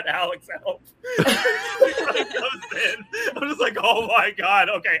god, Alex, help! He comes in. I'm just like, oh my god,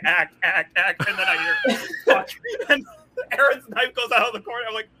 okay, act, and then I hear fuck, and Aaron's knife goes out of the corner.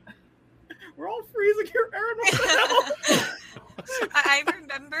 I'm like, we're all freezing here, Aaron. What the hell? I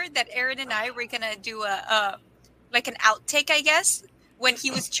remember that Aaron and I were gonna do a like an outtake, I guess, when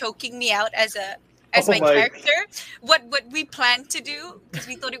he was choking me out as my character. What we planned to do, because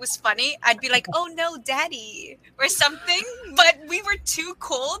we thought it was funny, I'd be like, "Oh no, Daddy," or something. But we were too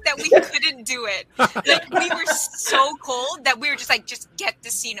cold that we couldn't do it. Like we were so cold that we were just like, "Just get the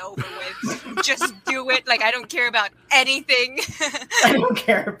scene over with. Just do it. Like I don't care about anything." I don't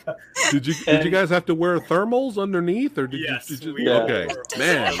care about. Did you guys have to wear thermals underneath, or did Yes, you just we okay? were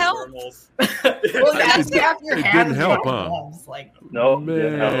Man, Does it help? thermals. Well, you have to have your it hands didn't help, on huh? gloves, like, No,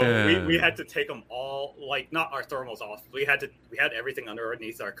 Man. We had to take them all, like not our thermals off. We had everything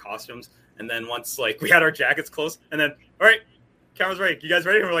underneath our costumes, and then once like we had our jackets close, and then all right, camera's ready. You guys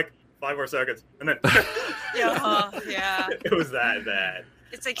ready? And we're like 5 more seconds, and then Yeah. it was that bad.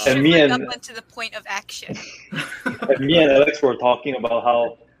 It's like And me shivering and- up onto the point of action. And me and Alex were talking about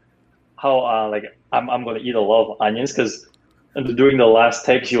how like I'm gonna eat a lot of onions because during the last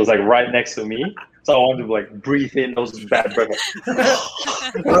take she was like right next to me, so I wanted to like breathe in those bad breath.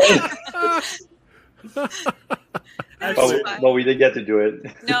 But we didn't get to do it.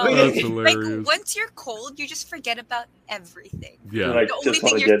 No, That's like hilarious. once you're cold, you just forget about everything. Yeah, Like, The only just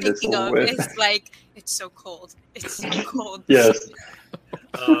thing wanna you're get this thinking of over with. is like, it's so cold. It's so cold. Yes.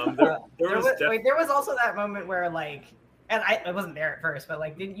 There there was also that moment where like, and I wasn't there at first, but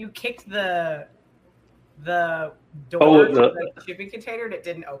like, didn't you kick the door Oh, to the shipping container and it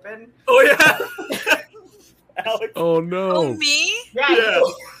didn't open? Oh yeah, Alex. Oh Oh, no! me? Yeah.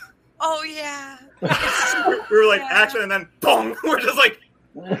 Oh, yeah. We were like Yeah. action, and then boom. We're just like,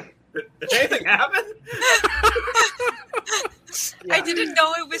 did anything happen? Yeah. I didn't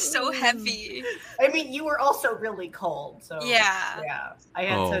know it was so heavy. I mean, you were also really cold, so Yeah. I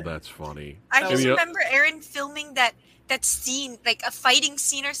had Oh, to. that's funny. I So- just Yeah. remember Aaron filming that scene, like a fighting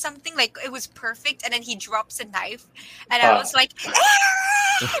scene or something. Like it was perfect, and then he drops a knife, and I was like, Aaron!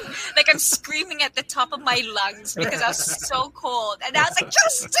 Like I'm screaming at the top of my lungs because I was so cold, and I was like,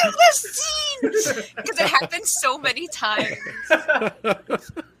 just do this scene because it happened so many times. I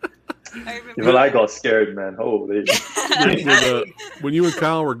remember. Even I got scared, man. Holy. When you and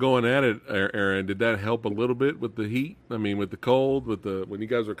Kyle were going at it, Aaron, did that help a little bit with the heat? I mean, with the cold, when you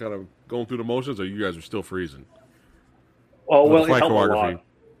guys were kind of going through the motions, or you guys were still freezing? Oh With well, the it helped a choreography. lot.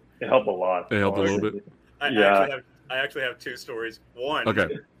 It helped a lot. It helped a little bit. Yeah. I actually have 2 stories. One.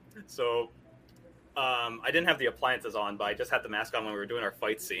 Okay. So, I didn't have the appliances on, but I just had the mask on when we were doing our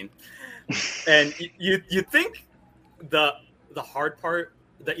fight scene. And you think the hard part,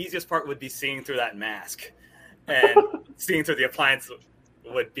 the easiest part would be seeing through that mask, and seeing through the appliance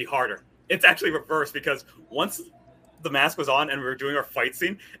would be harder. It's actually reversed because once the mask was on and we were doing our fight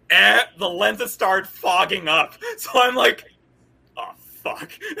scene, the lenses started fogging up. So I'm like, oh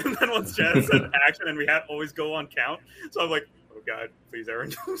fuck. And then once Jen said action and we had always go on count, so I'm like, oh god, please Aaron,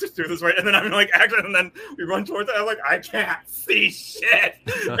 just do this right. And then I'm like action, and then we run towards it. I'm like, I can't see shit.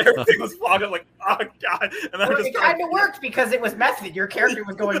 Everything was fogged. I'm like, oh god. And then Well, I just it kind of worked because it was method. Your character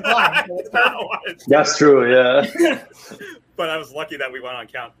was going blind. So it's perfect. That's true. Yeah. But I was lucky that we went on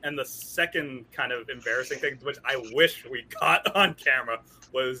count. And the second kind of embarrassing thing, which I wish we got on camera,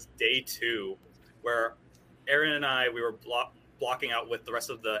 was day 2, where Aaron and I, we were blocking out with the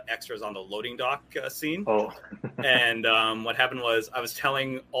rest of the extras on the loading dock scene. Oh. And what happened was I was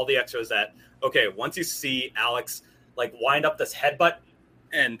telling all the extras that, okay, once you see Alex like wind up this headbutt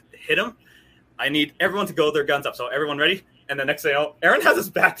and hit him, I need everyone to go with their guns up. So everyone ready? And the next thing, Aaron has his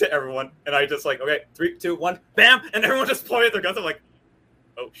back to everyone, and I just like, okay, 3, 2, 1, bam, and everyone just pointed their guns. I'm like,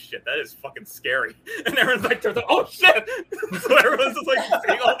 oh shit, that is fucking scary. And everyone's like, oh shit. So everyone's just like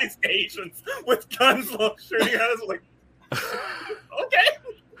seeing all these Asians with guns shooting at us. Like, okay.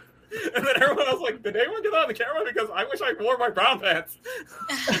 And then everyone else like, did anyone get that on the camera? Because I wish I wore my brown pants.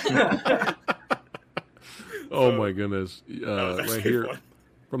 Oh my goodness! That was Right actually here fun.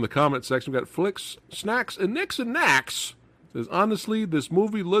 from the comment section, we got Flicks, Snacks, and Nicks and Knacks. Says honestly, this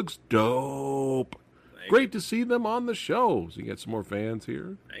movie looks dope. Great to see them on the show. So you got some more fans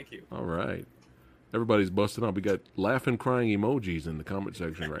here. Thank you. All right. Everybody's busting up. We got laughing, crying emojis in the comment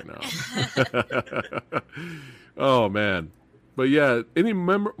section right now. Oh, man. But yeah, any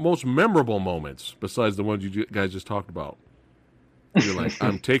most memorable moments besides the ones you guys just talked about? You're like,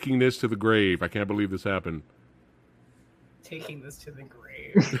 I'm taking this to the grave. I can't believe this happened. Taking this to the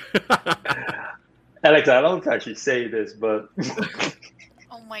grave. Alex, I don't think I should say this, but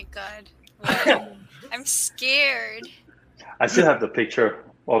Oh my god. What? I'm scared. I still have the picture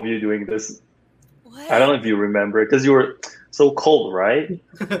of you doing this. What? I don't know if you remember because you were so cold, right?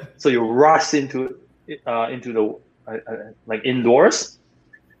 So you rushed into the like indoors,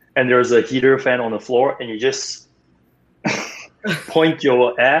 and there's a heater fan on the floor, and you just point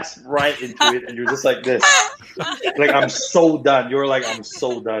your ass right into it, and you're just like this. Like, I'm so done. You're like, I'm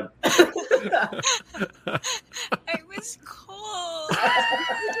so done. I was cold.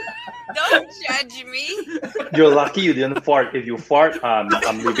 Don't judge me. You're lucky you didn't fart. If you fart, I'm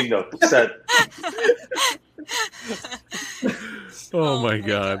leaving the set. Oh my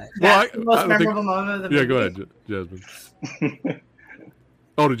god. That's the most memorable moment of the movie. Yeah, go ahead, Jasmine.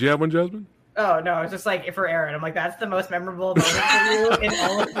 Oh, did you have one, Jasmine? Oh no, it's just like for Aaron. I'm like, that's the most memorable moment for you in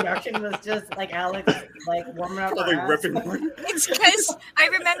all of production was just like Alex like warming up her ass. It's because I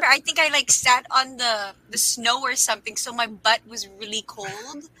remember. I think I like sat on the snow or something, so my butt was really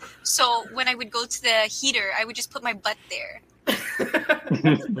cold. So when I would go to the heater, I would just put my butt there.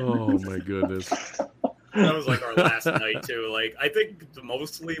 Oh my goodness. That was like our last night too. Like, I think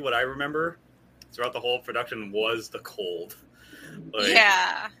mostly what I remember throughout the whole production was the cold. Like,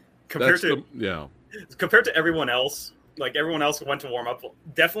 Yeah. Compared to everyone else, like everyone else went to warm up.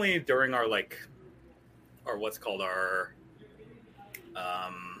 Definitely during our what's called our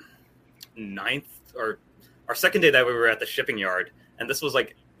ninth or our second day that we were at the shipping yard, and this was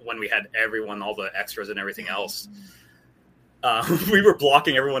like when we had everyone, all the extras and everything else. We were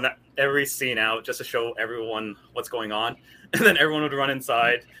blocking every scene out just to show everyone what's going on, and then everyone would run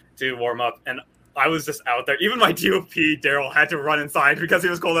inside to warm up, and I was just out there. Even my DOP, Daryl, had to run inside because he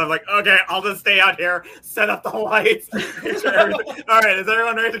was cold. I'm like, okay, I'll just stay out here, set up the lights. All right, is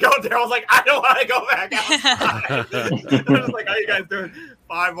everyone ready to go? Daryl's like, I don't want to go back outside. I was like, how are you guys doing?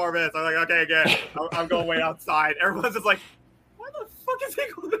 5 more minutes. I'm like, okay, again, I'm going way outside. Everyone's just like, why the fuck is he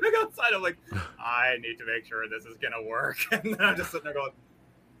going back outside? I'm like, I need to make sure this is going to work. And then I'm just sitting there going,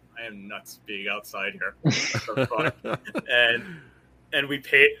 I am nuts being outside here. So fun. And we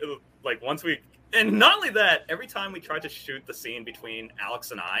paid, like, once we... And not only that, every time we tried to shoot the scene between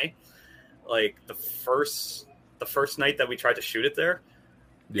Alex and I, like the first night that we tried to shoot it there,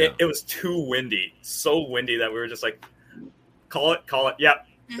 it was too windy. So windy that we were just like, call it. Yep,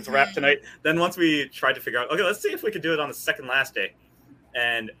 it's a wrap tonight. Then once we tried to figure out, okay, let's see if we could do it on the second last day.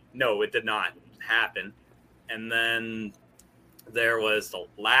 And no, it did not happen. And then there was the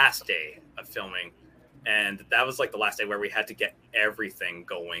last day of filming. And that was like the last day where we had to get everything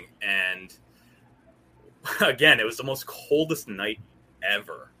going. And again, it was the most coldest night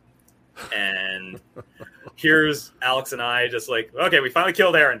ever. And here's Alex and I just like, okay, we finally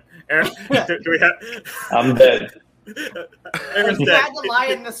killed Aaron. Aaron, do we have... I'm dead. Aaron's You dead. had to lie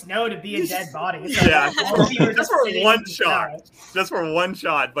in the snow to be a dead body. So Yeah, just for sitting one in the shot. snow. Just for one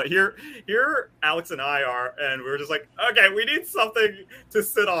shot. But here Alex and I are, and we were just like, okay, we need something to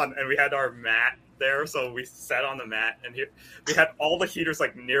sit on. And we had our mat there, so we sat on the mat, and here we had all the heaters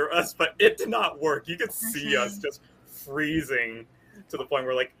like near us, but it did not work. You could see us just freezing to the point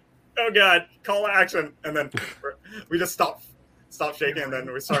where like, oh god, call action, and then we just stop shaking, and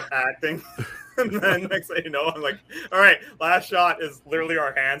then we start acting. And then next thing you know, I'm like, all right, last shot is literally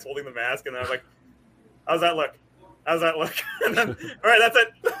our hands holding the mask, and I was like, how's that look? And then, all right, that's it.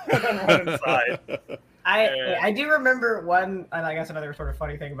 And then run inside. I do remember one, and I guess another sort of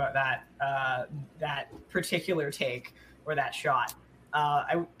funny thing about that particular take or that shot,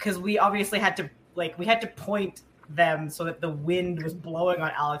 because we obviously had to point them so that the wind was blowing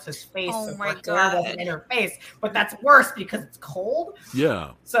on Alex's face. Oh so my her hair God. wasn't in her face, but that's worse because it's cold.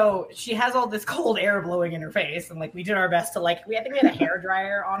 Yeah. So she has all this cold air blowing in her face, and like we did our best to I think we had a hair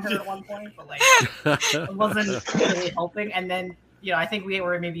dryer on her at one point, but like it wasn't really helping. And then I think we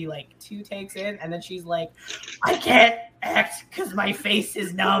were maybe like 2 takes in, and then she's like, I can't act because my face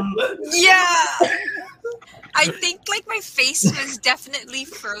is numb. Yeah. I think like my face was definitely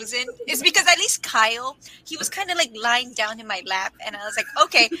frozen. It's because at least Kyle, he was kind of like lying down in my lap, and I was like,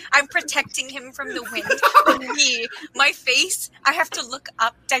 okay, I'm protecting him from the wind. But me, my face, I have to look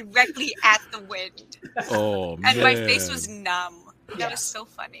up directly at the wind. Oh, man. And my face was numb. That was so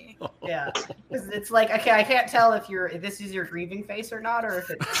funny. Yeah, because it's like, okay, I can't tell if this is your grieving face or not, or if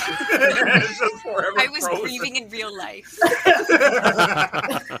it's. It's just forever I was frozen. grieving in real life.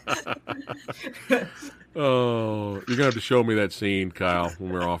 Oh, you're gonna have to show me that scene, Kyle,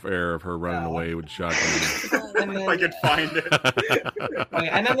 when we're off air of her running away with shotgun. And If I could find it. okay,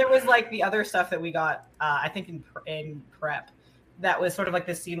 and then there was like the other stuff that we got, I think in prep, that was sort of like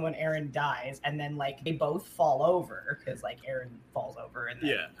this scene when Aaron dies, and then like they both fall over because like Aaron falls over, and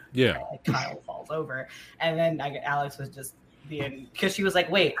then, Yeah. like, Kyle falls over, and then Alex was just being, because she was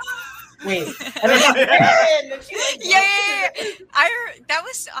like, wait, and then Aaron, and she like, Yeah. That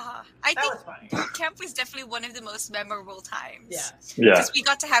was. I that think was funny. boot camp was definitely one of the most memorable times. Yeah. Yeah. Because we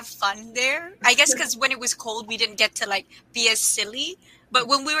got to have fun there. I guess because when it was cold, we didn't get to like be as silly. But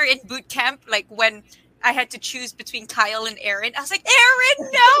when we were in boot camp, like when I had to choose between Kyle and Aaron, I was like,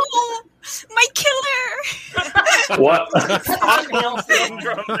 Aaron, no, my killer. What? Stockholm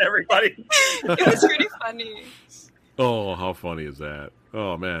syndrome, everybody. It was pretty funny. Oh, how funny is that?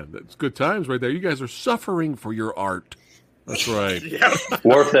 Oh man, that's good times right there. You guys are suffering for your art. That's right. Yeah.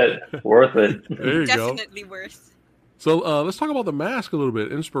 Worth it. There you go. Definitely worth. So let's talk about the mask a little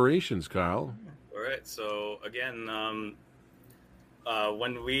bit. Inspirations, Kyle. All right. So again,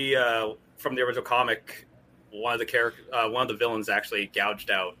 when we from the original comic, one of the villains actually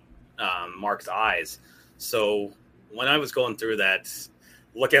gouged out Mark's eyes. So when I was going through that,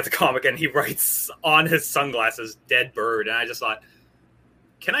 looking at the comic, and he writes on his sunglasses "dead bird," and I just thought,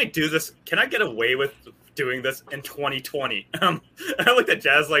 can I do this? Can I get away with doing this in 2020? And I looked at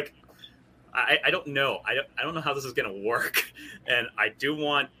Jazz like, I don't know. I don't know how this is going to work. And I do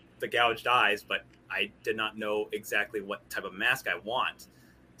want the gouged eyes, but I did not know exactly what type of mask I want.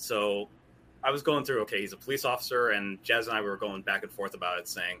 So I was going through, okay, he's a police officer, and Jazz and I were going back and forth about it,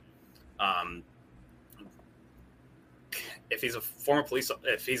 saying, if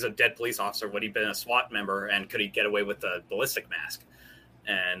he's a dead police officer, would he been a SWAT member, and could he get away with the ballistic mask?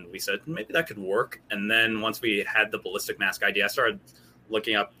 And we said, maybe that could work. And then once we had the ballistic mask idea, I started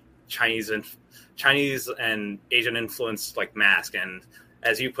looking up Chinese and Asian influence like mask. And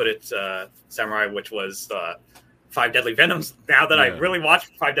as you put it, Samurai, which was Five Deadly Venoms. Now that I really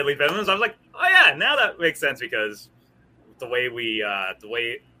watched Five Deadly Venoms, I was like, oh yeah, now that makes sense, because the way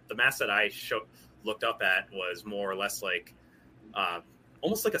the mask that I looked up at was more or less like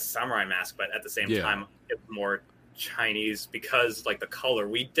almost like a samurai mask, but at the same time it was more Chinese, because like the color,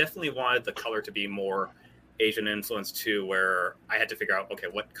 we definitely wanted the color to be more Asian influence too, where I had to figure out, okay,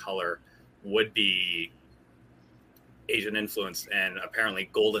 what color would be Asian influence, and apparently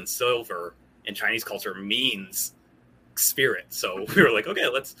gold and silver in Chinese culture means spirit. So we were like, okay,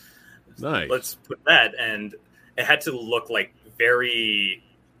 let's put that, and it had to look like very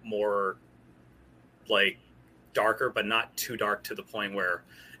more like darker, but not too dark to the point where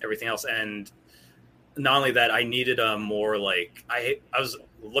everything else. And not only that, I needed a more like, I was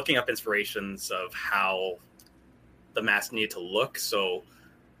looking up inspirations of how the mask needed to look. So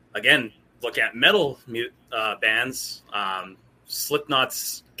again, looking at metal bands,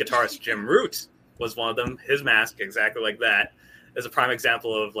 Slipknot's guitarist Jim Root was one of them. His mask, exactly like that, is a prime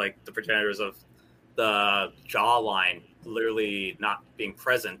example of like the progenitors of the jawline literally not being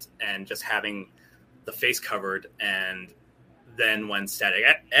present and just having the face covered. And then when Static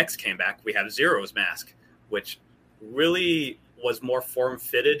X came back, we have Zero's mask, which really was more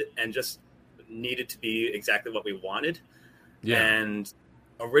form-fitted and just needed to be exactly what we wanted. Yeah. And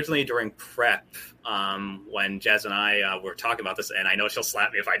originally during prep, when Jazz and I were talking about this, and I know she'll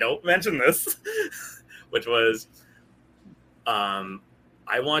slap me if I don't mention this, which was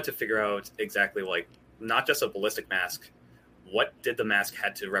I wanted to figure out exactly, like, not just a ballistic mask, what did the mask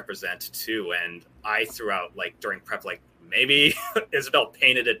had to represent too. And I threw out, like, during prep, like, maybe Isabel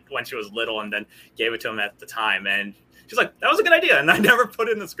painted it when she was little and then gave it to him at the time. And she's like, that was a good idea. And I never put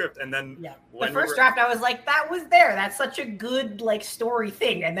it in the script. And then the first draft, I was like, that was there. That's such a good, like, story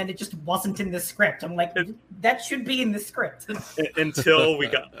thing. And then it just wasn't in the script. I'm like, that should be in the script. until we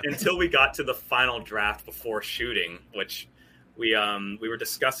got to the final draft before shooting, which we were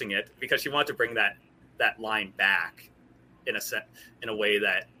discussing it, because she wanted to bring that line back in a way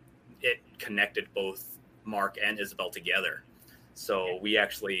that it connected both Mark and Isabel together. So we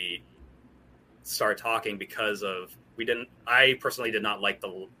actually started talking because of I personally did not like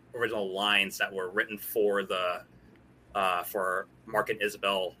the original lines that were written for for Mark and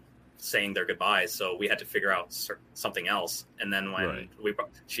Isabel saying their goodbyes. So we had to figure out something else. And then when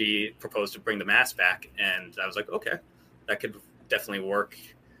she proposed to bring the mask back, and I was like, okay, that could definitely work.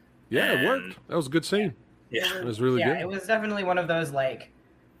 Yeah, it worked. That was a good scene. Yeah, it was really good. It was definitely one of those, like,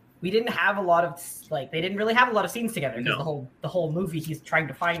 we didn't have a lot of they didn't really have a lot of scenes together because No. the whole movie he's trying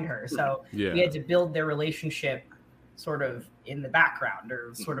to find her. So Yeah. we had to build their relationship sort of in the background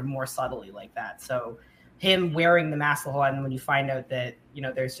or sort of more subtly like that. So him wearing the mask the whole time, when you find out that, you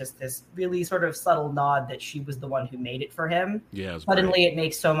know, there's just this really sort of subtle nod that she was the one who made it for him. Yeah. Suddenly it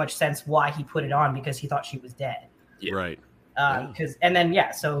makes so much sense why he put it on, because he thought she was dead. Yeah. Right. And then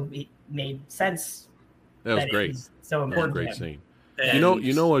so it made sense. That was great. So important. That was a great to him. scene. And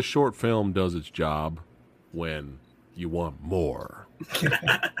You know, a short film does its job when you want more. You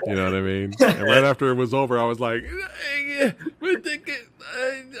know what I mean? And right after it was over, I was like,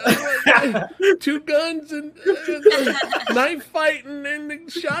 two guns and knife fighting and the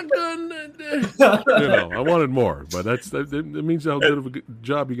shotgun. You know, I wanted more, but that means how good of a good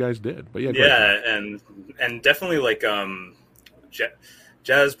job you guys did. But yeah, and definitely like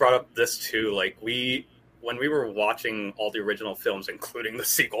Jazz brought up this too. Like when we were watching all the original films, including the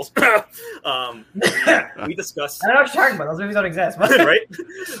sequels, we discussed. I don't know what you're talking about. Those movies don't exist, right?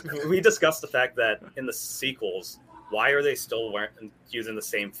 We discussed the fact that in the sequels, why are they still using the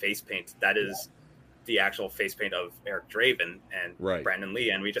same face paint? That is the actual face paint of Eric Draven and Brandon Lee,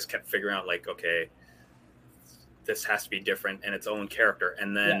 and we just kept figuring out, like, okay, this has to be different and its own character.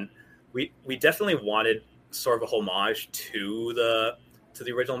 And then we definitely wanted sort of a homage to the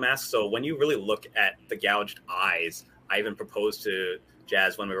original mask. So when you really look at the gouged eyes, I even proposed to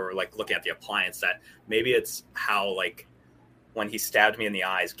Jazz when we were like looking at the appliance that maybe it's how, like, when he stabbed me in the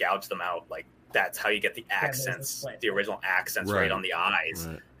eyes, gouged them out, like that's how you get the accents, the original accents right on the eyes.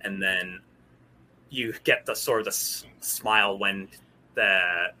 Right. And then you get the sort of the smile when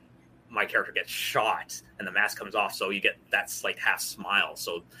my character gets shot and the mask comes off. So you get that's like half smile.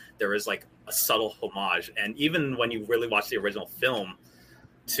 So there is like a subtle homage. And even when you really watch the original film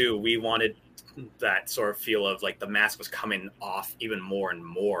too, we wanted that sort of feel of like the mask was coming off even more and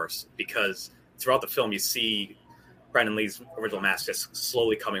more, because throughout the film you see Brandon Lee's original mask just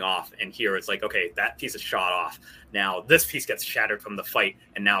slowly coming off, and here it's like, okay, that piece is shot off. Now this piece gets shattered from the fight,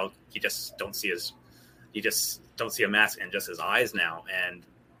 and now you just don't see a mask and just his eyes now. And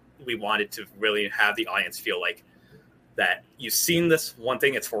we wanted to really have the audience feel like that you've seen this one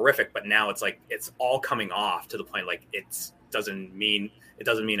thing, it's horrific, but now it's like it's all coming off to the point like it doesn't mean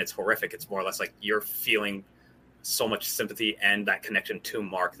it's horrific. It's more or less like you're feeling so much sympathy and that connection to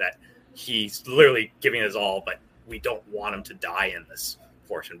Mark that he's literally giving his all, but we don't want him to die in this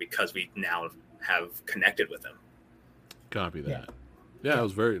portion because we now have connected with him. Copy that. Yeah, it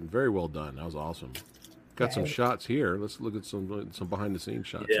was very, very well done. That was awesome. Got some shots here. Let's look at some behind the scenes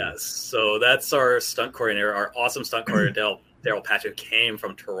shots. Yeah, so that's our stunt coordinator, our awesome stunt coordinator, Daryl Patchett, came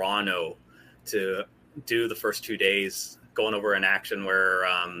from Toronto to do the first 2 days, going over an action where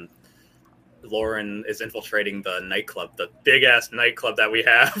Lauren is infiltrating the nightclub, the big ass nightclub that we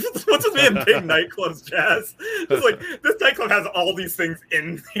have. What's with me in big nightclubs, Jazz? It's like this nightclub has all these things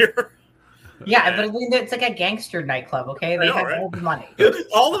in here. Yeah, but it's like a gangster nightclub, okay? They have all the money.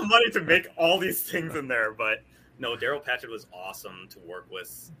 All the money to make all these things in there. But no, Daryl Patchett was awesome to work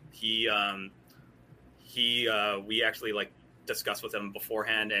with. We actually like discussed with him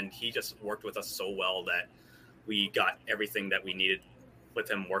beforehand, and he just worked with us so well that we got everything that we needed with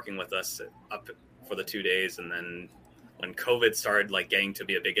him working with us up for the 2 days. And then when COVID started like getting to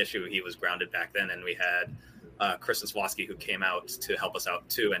be a big issue, he was grounded back then, and we had Kristen Swosky who came out to help us out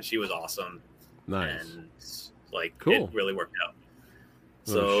too, and she was awesome. Nice. And like cool. It really worked out.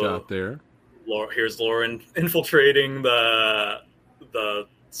 So shot there. Here's Lauren infiltrating the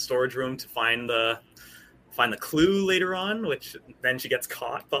storage room to find the clue later on, which then she gets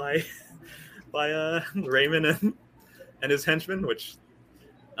caught by Raymond and his henchmen, which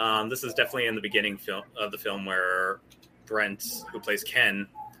this is definitely in the beginning of the film where Brent, who plays Ken,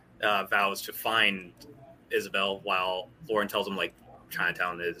 vows to find Isabel while Lauren tells him like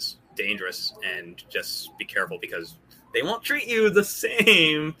Chinatown is dangerous and just be careful because they won't treat you the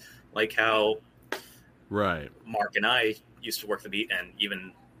same like how Mark and I used to work the beat, and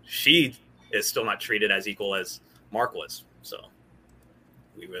even she is still not treated as equal as Mark was.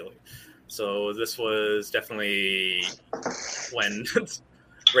 So this was definitly when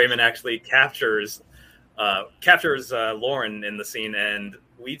Raymond actually captures Lauren in the scene, and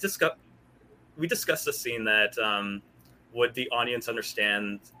we discussed the scene that would the audience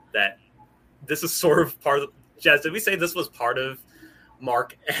understand that this is sort of part of Jazz. Did we say this was part of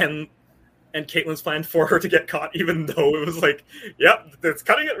Mark and Caitlin's plan for her to get caught, even though it was like, yep, it's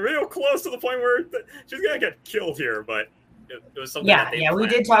cutting it real close to the point where she's gonna get killed here, but it was something. Yeah, we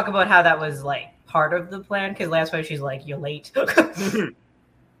did talk about how that was like part of the plan, because last time she's like, "You're late."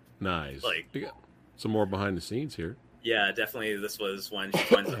 Nice. Like, some more behind the scenes here. Yeah, definitely. This was when she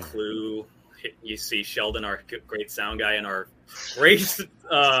finds the clue. You see Sheldon, our great sound guy, and our great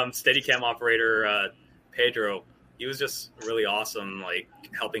Steadicam operator, Pedro. He was just really awesome, like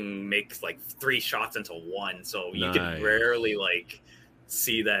helping make like 3 shots into one. So you could rarely like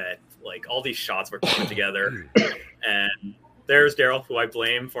see that like all these shots were coming together. And there's Daryl, who I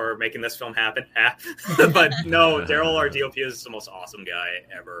blame for making this film happen. But no, Daryl, our DOP, is the most awesome guy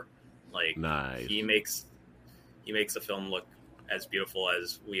ever. Like he makes the film look as beautiful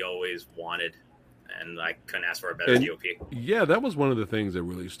as we always wanted, and I couldn't ask for a better DOP. Yeah, that was one of the things that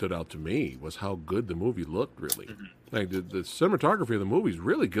really stood out to me was how good the movie looked. Really, like the cinematography of the movie is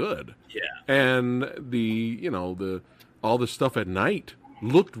really good. Yeah, and all the stuff at night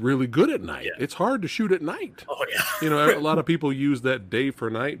looked really good at night. Yeah. It's hard to shoot at night. Oh yeah, a lot of people use that day for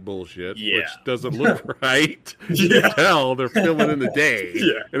night bullshit, which doesn't look right. You can tell they're filming in the day,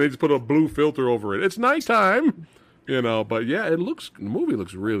 and they just put a blue filter over it. It's nighttime. But yeah, the movie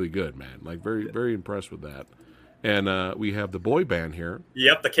looks really good, man. Like very, very impressed with that. And we have the boy band here.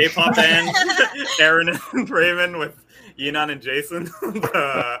 Yep, the K-pop band, Aaron and Raymond with Yinan and Jason,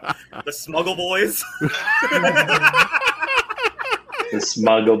 the Smuggle Boys. The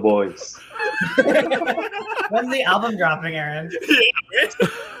Smuggle Boys. When's the album dropping, Aaron?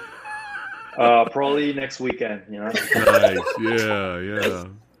 Probably next weekend. Nice, yeah.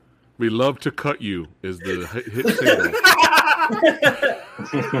 We Love to Cut You is the hit single.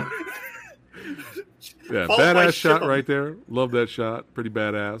 Yeah, badass shot right there. Love that shot. Pretty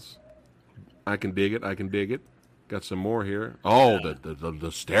badass. I can dig it. Got some more here. Oh,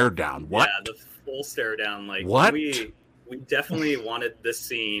 the stare down. What? Yeah, the full stare down. Like what? We definitely wanted this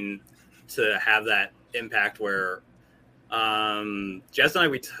scene to have that impact where Jess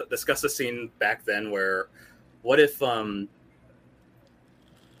and I discussed the scene back then where what if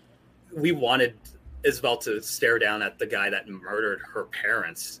we wanted Isabel to stare down at the guy that murdered her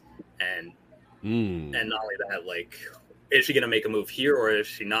parents, and not only that, like, is she going to make a move here or is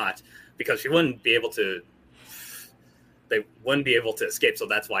she not? Because they wouldn't be able to escape, so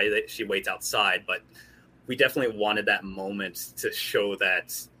that's why she waits outside. But we definitely wanted that moment to show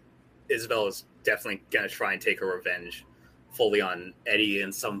that Isabel is definitely going to try and take her revenge fully on Eddie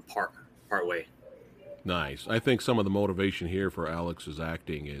in some part way. Nice. I think some of the motivation here for Alex's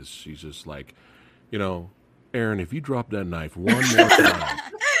acting is she's just like, Aaron, if you drop that knife one more time,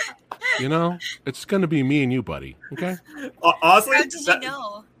 it's going to be me and you, buddy. Okay? Honestly, how did you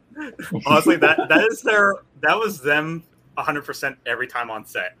know? Honestly, that was them 100% every time on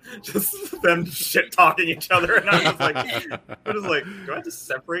set. Just them shit talking each other, and I was like, do I just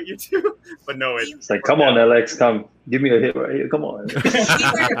separate you two? But no, it's like, come on, Alex, come, give me a hit right here. Come on.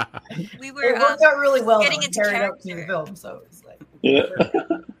 we were it worked out really well. Getting into character in the film, so it's like,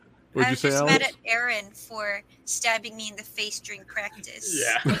 What'd you say, Alex? I was just mad at Aaron for stabbing me in the face during practice.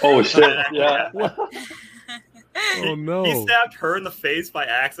 Yeah. Oh shit. Yeah. Oh no. He stabbed her in the face by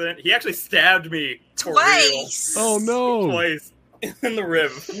accident. He actually stabbed me twice. Oh no. Twice in the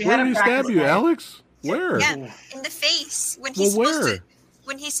rib. Where did he stab you, Alex? Where? Yeah, in the face.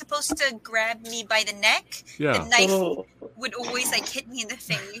 When he's supposed to grab me by the neck, the knife would always hit me in the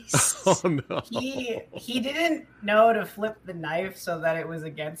face. Oh no. He didn't know to flip the knife so that it was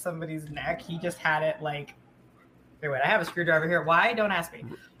against somebody's neck. He just had it like, wait, I have a screwdriver here. Why? Don't ask me.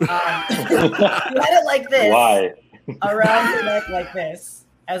 He had it like this. Why? Around the neck like this,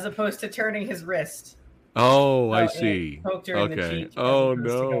 as opposed to turning his wrist. Oh, I see. Poked her in the cheek. Oh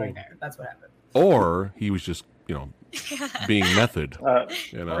no. That's what happened. Or he was just, being method.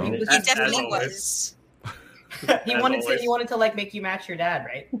 He definitely was. He wanted to make you match your dad,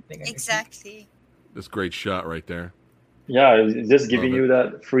 right? Exactly. This great shot right there. Yeah, just giving you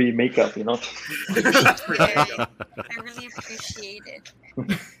that free makeup, I really appreciate it.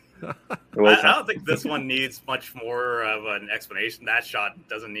 I don't think this one needs much more of an explanation. That shot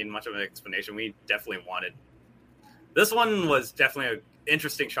doesn't need much of an explanation. We definitely wanted. This one was definitely an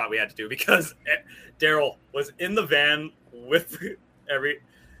interesting shot we had to do because Daryl was in the van with every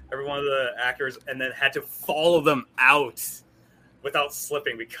one of the actors and then had to follow them out without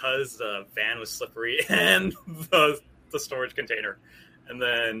slipping because the van was slippery and the storage container. And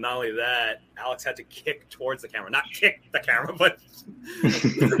then not only that, Alex had to kick towards the camera. Not kick the camera, but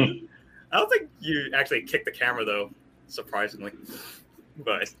I don't think you actually kicked the camera though, surprisingly.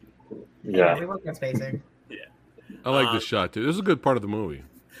 But yeah, we worked on spacing. Yeah. I like this shot too. This is a good part of the movie.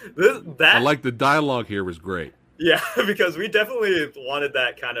 I like the dialogue here was great. Yeah, because we definitely wanted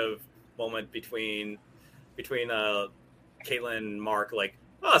that kind of moment between Caitlin and Mark, like,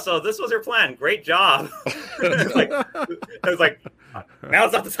 oh, so this was your plan. Great job. I was like,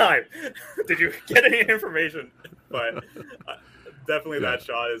 now's not the time. Did you get any information? But definitely that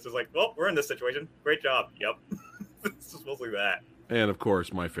shot is just like, well, we're in this situation. Great job. Yep. It's just mostly that. And of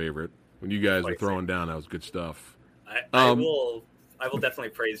course, my favorite, when you guys were throwing down, that was good stuff. I will definitely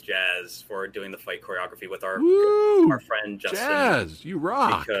praise Jazz for doing the fight choreography with our friend Justin. Jazz, you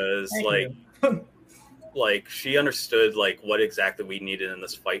rock. Because like she understood like what exactly we needed in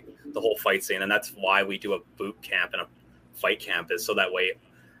this fight, the whole fight scene, and that's why we do a boot camp and a fight camp, is so that way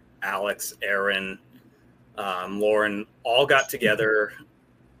Alex, Aaron, Lauren all got together,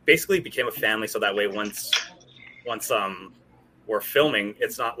 basically became a family, so that way once we're filming,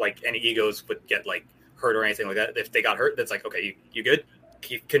 it's not like any egos would get like hurt or anything like that. If they got hurt, that's like, okay, you good?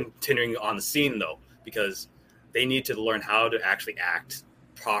 Keep continuing on the scene though, because they need to learn how to actually act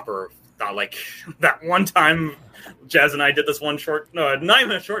proper. Not like that one time Jazz and I did this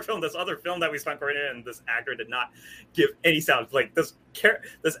 9-minute short film, this other film that we spent right in, and this actor did not give any sound. Like this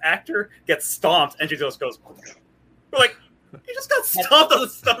actor gets stomped and she just goes, we're like, you just got stomped on the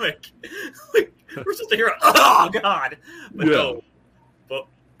stomach. Like, we're supposed to hear, oh God. But no, but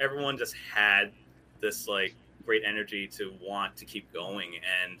everyone just had this like great energy to want to keep going.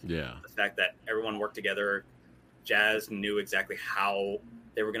 And the fact that everyone worked together, Jazz knew exactly how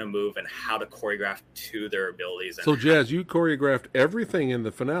they were going to move and how to choreograph to their abilities. And so, Jazz, you choreographed everything in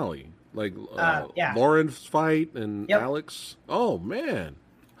the finale, like Lauren's fight and Alex. Oh man,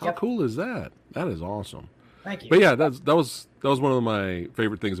 how cool is that? That is awesome. Thank you. But yeah, that was one of my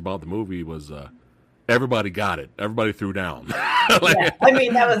favorite things about the movie was everybody got it. Everybody threw down. I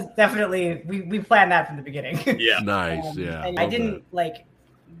mean, that was definitely we planned that from the beginning. Yeah, nice. And I didn't like.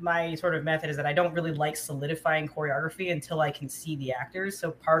 My sort of method is that I don't really like solidifying choreography until I can see the actors.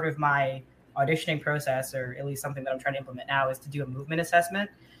 So part of my auditioning process, or at least something that I'm trying to implement now, is to do a movement assessment,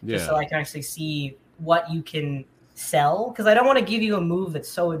 just so I can actually see what you can sell. Because I don't want to give you a move that's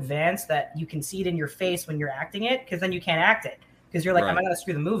so advanced that you can see it in your face when you're acting it, because then you can't act it. Because you're like, am I going to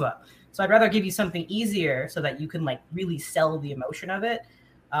screw the move up? So I'd rather give you something easier so that you can like really sell the emotion of it.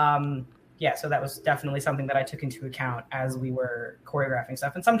 So that was definitely something that I took into account as we were choreographing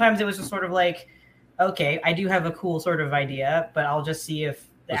stuff. And sometimes it was just sort of like, okay, I do have a cool sort of idea, but I'll just see if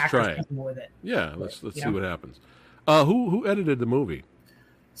the actors can go with it. Yeah, let's see what happens. Who edited the movie?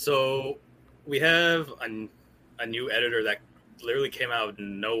 So we have a new editor that literally came out of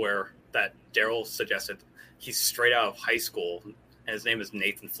nowhere that Daryl suggested. He's straight out of high school, and his name is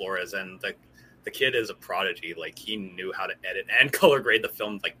Nathan Flores. And the kid is a prodigy. Like, he knew how to edit and color grade the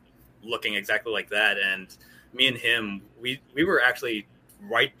film, like, looking exactly like that. And me and him, we were actually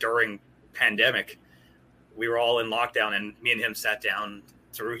right during pandemic, we were all in lockdown, and me and him sat down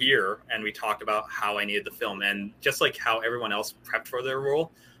through here and we talked about how I needed the film. And just like how everyone else prepped for their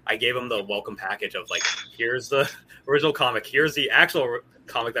role, I gave him the welcome package of like, here's the original comic, here's the actual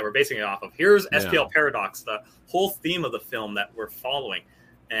comic that we're basing it off of, here's SPL Paradox, the whole theme of the film that we're following.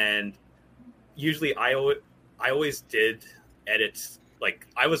 And usually I always did edits. Like,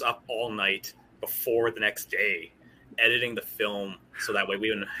 I was up all night before the next day editing the film, so that way we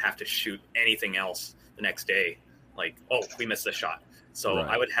wouldn't have to shoot anything else the next day. Like, oh, we missed this shot. So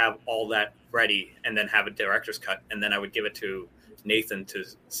I would have all that ready and then have a director's cut, and then I would give it to Nathan to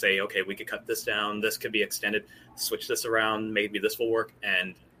say, okay, we could cut this down, this could be extended, switch this around, maybe this will work.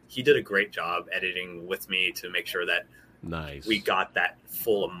 And he did a great job editing with me to make sure that we got that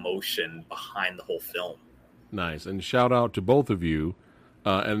full emotion behind the whole film. Nice. And shout out to both of you.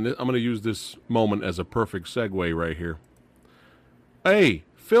 And I'm going to use this moment as a perfect segue right here. Hey,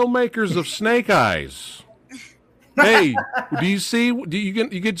 filmmakers of Snake Eyes. Hey, do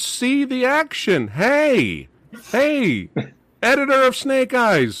you could see the action? Hey, editor of Snake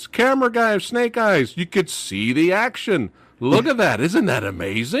Eyes, camera guy of Snake Eyes, you could see the action. Look at that. Isn't that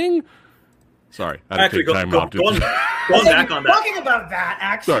amazing? Sorry, I had to take time out. Going back on that. Talking about that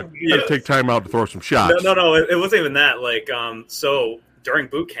action. Sorry, I had to take time out to throw some shots. No, it wasn't even that. Like, so during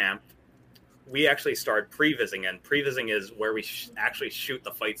boot camp, we actually started prevising, and prevising is where we actually shoot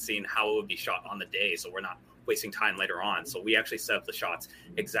the fight scene, how it would be shot on the day, so we're not wasting time later on. So we actually set up the shots,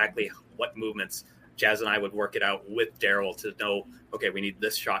 exactly what movements. Jazz and I would work it out with Daryl to know, okay, we need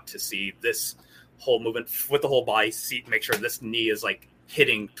this shot to see this whole movement with the whole body, see, make sure this knee is like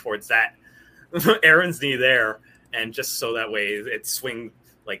hitting towards that Aaron's knee there, and just so that way it's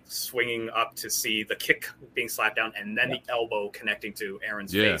swinging up to see the kick being slapped down, and then the elbow connecting to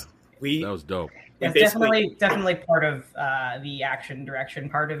Aaron's face. That was dope. It's definitely part of the action direction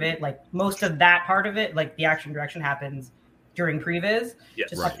part of it. Like, most of that part of it, like the action direction happens during previs.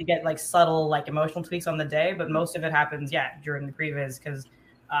 Just have to get like subtle like emotional tweaks on the day, but most of it happens during the previs, because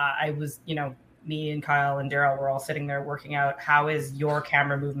I was me and Kyle and Daryl were all sitting there working out how is your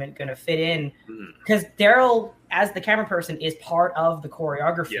camera movement going to fit in, because Daryl, as the camera person, is part of the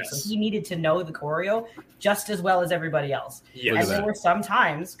choreography, so he needed to know the choreo just as well as everybody else. And there were some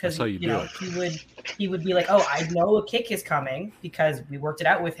times, because he would be like, oh, I know a kick is coming because we worked it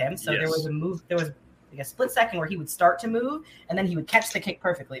out with him. So there was like a split second where he would start to move and then he would catch the kick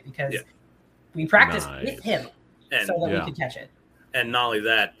perfectly because we practiced with him so that we could catch it. And not only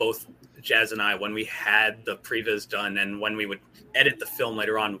that, both Jazz and I, when we had the previs done and when we would edit the film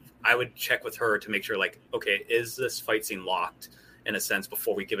later on, I would check with her to make sure, like, okay, is this fight scene locked in a sense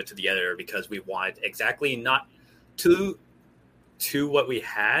before we give it to the editor, because we wanted exactly not to what we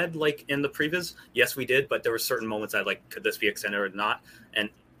had like in the previs. Yes, we did, but there were certain moments I like, could this be extended or not? And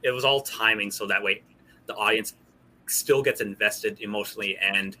it was all timing, so that way the audience still gets invested emotionally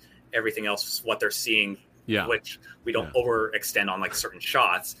and everything else, what they're seeing, which we don't overextend on like certain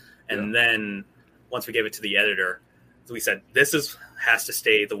shots. And then once we gave it to the editor, we said, this has to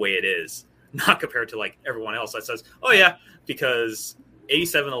stay the way it is, not compared to like everyone else that says, oh yeah, because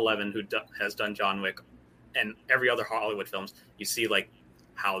 8711, who has done John Wick and every other Hollywood films, you see like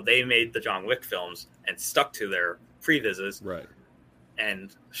how they made the John Wick films and stuck to their previses. Right.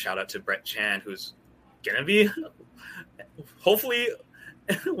 And shout out to Brett Chan, who's going to be hopefully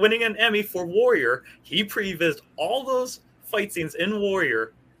winning an Emmy for Warrior. He prevised all those fight scenes in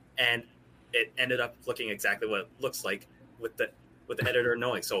Warrior, and it ended up looking exactly what it looks like with the editor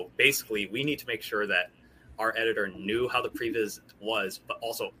knowing. So basically, we need to make sure that our editor knew how the previs was, but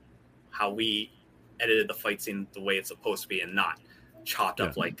also how we edited the fight scene the way it's supposed to be, and not chopped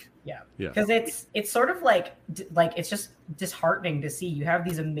up like because it's sort of like it's just disheartening to see you have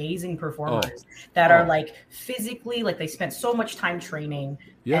these amazing performers that are like physically, like they spent so much time training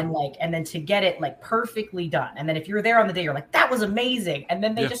and then to get it like perfectly done, and then if you're there on the day you're like, that was amazing, and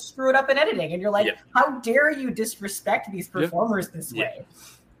then they just screw it up in editing and you're like, how dare you disrespect these performers this way.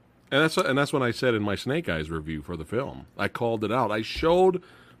 And that's when I said in my Snake Eyes review for the film, I called it out. I showed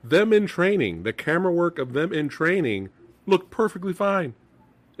them in training, the camera work of them in training looked perfectly fine.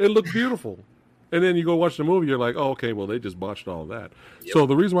 It looked beautiful. And then you go watch the movie, you're like, oh, okay, well, they just botched all of that. So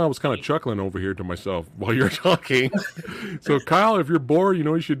the reason why I was kind of chuckling over here to myself while you're talking, so Kyle, if you're bored, you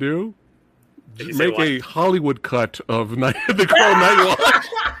know what you should do? Make a Hollywood cut of the Crow Night Watch.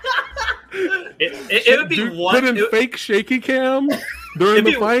 It would be put in fake shaky cam during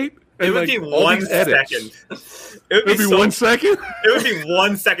the fight. It would be 1 second. It would be 1 second? It would be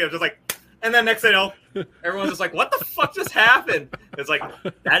 1 second. Just like, and then next thing you know, everyone's just like, what the fuck just happened? It's like,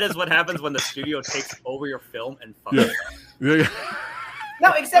 that is what happens when the studio takes over your film and fucks it up.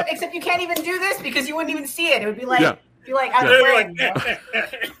 No, except you can't even do this because you wouldn't even see it. It would be like, I'm playing.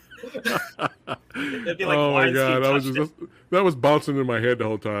 It'd be like, oh my god, that was bouncing in my head the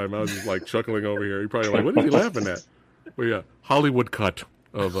whole time. I was just like chuckling over here. You're probably like, what is he laughing at? But yeah, Hollywood cut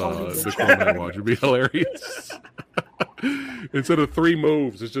of the Crow Night Watch would be hilarious. Instead of 3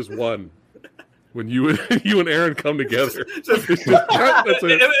 moves, it's just one. When you and Aaron come together, it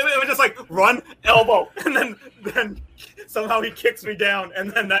was just like run, elbow, and then somehow he kicks me down,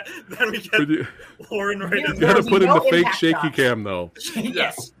 and then we get Warren right in there. You got to put in the fake shaky cam though.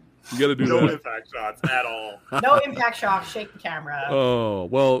 Yes. You got to do no that. impact shots at all. No impact shots. Shake the camera. Oh,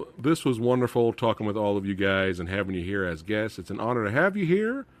 well, this was wonderful talking with all of you guys and having you here as guests. It's an honor to have you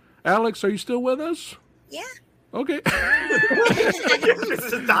here. Alex, are you still with us? Yeah. Okay.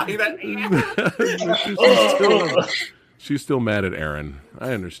 She's still mad at Aaron.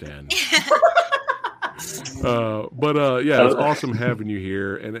 I understand. Yeah, it's awesome having you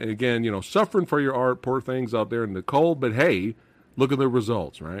here. And again, suffering for your art, poor things out there in the cold, but hey, look at the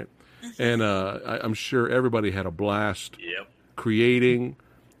results, right? And I'm sure everybody had a blast creating,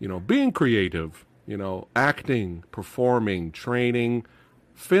 being creative, acting, performing, training,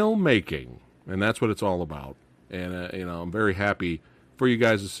 filmmaking. And that's what it's all about. And, I'm very happy for you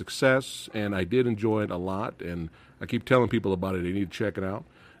guys' success, and I did enjoy it a lot, and I keep telling people about it. They need to check it out.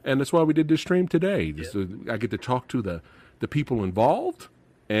 And that's why we did this stream today. I get to talk to the people involved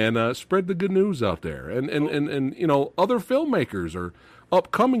and spread the good news out there. And other filmmakers or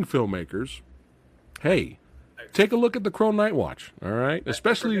upcoming filmmakers, hey, take a look at the Crow Night Watch, all right?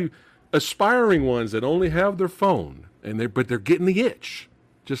 Especially aspiring ones that only have their phone, but they're getting the itch.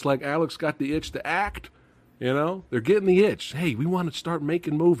 Just like Alex got the itch to act. They're getting the itch. Hey, we want to start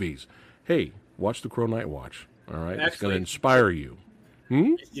making movies. Hey, watch the Crow Night Watch. All right, it's going to inspire you.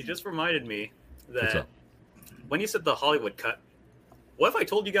 You just reminded me that when you said the Hollywood cut, what if I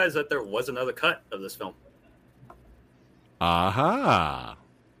told you guys that there was another cut of this film? Aha!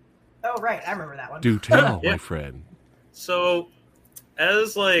 Oh right, I remember that one. Do tell, my friend. So,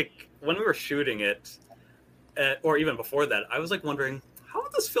 as like when we were shooting it, or even before that, I was like wondering, how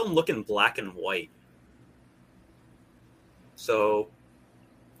would this film look in black and white? So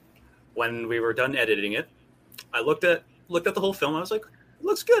when we were done editing it, I looked at the whole film. I was like, it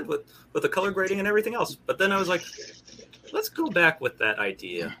looks good with the color grading and everything else. But then I was like, let's go back with that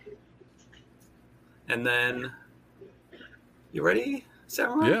idea. And then, you ready,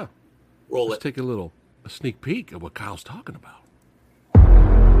 Samurai? Yeah. Roll Let's it. take a sneak peek of what Kyle's talking about.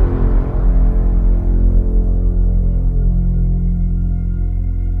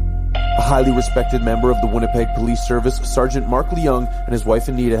 A highly respected member of the Winnipeg Police Service, Sergeant Mark Leung and his wife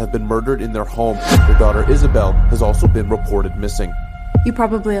Anita have been murdered in their home. Their daughter Isabel has also been reported missing. You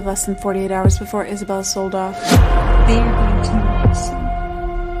probably have less than 48 hours before Isabel is sold off. They are going to move soon.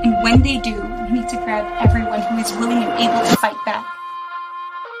 And when they do, we need to grab everyone who is willing and able to fight back.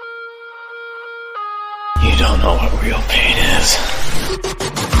 You don't know what real pain is.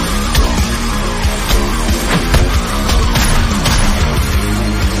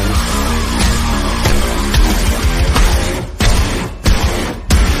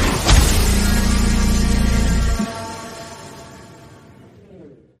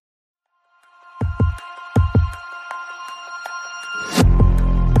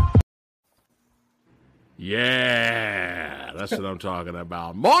 Yeah, that's what I'm talking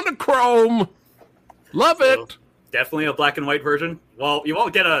about. Monochrome. Love So, it. definitely a black and white version. Well, you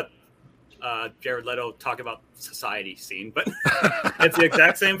won't get a Jared Leto talk about society scene, but it's the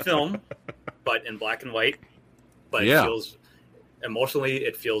exact same film, but in black and white. But Yeah. it feels emotionally,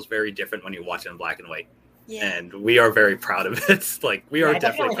 it feels very different when you watch it in black and white. Yeah. And we are very proud of it. Like, we are Yeah,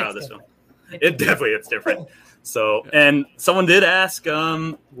 definitely definitely proud of it's this film. different. It definitely is different. So, and someone did ask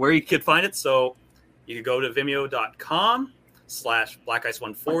where you could find it. So you could go to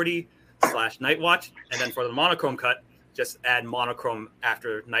vimeo.com/blackice140/nightwatch. And then for the monochrome cut, just add monochrome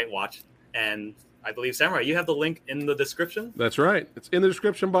after Nightwatch. And I believe, Samurai, you have the link in the description. That's right. It's in the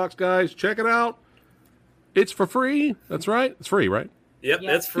description box, guys. Check it out. It's for free. That's right. It's free, right? Yep,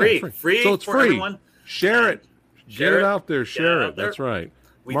 Yeah. it's free. Yeah, free. So it's for free. everyone. Share it. Share Get it it. out there. Share out it. there. That's right.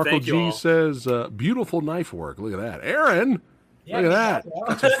 We Marco thank you G all. says, beautiful knife work. Look at that. Aaron, Yeah, look at that. yeah.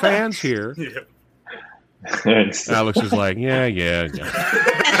 Got some fans here. Yep. Alex is like, yeah.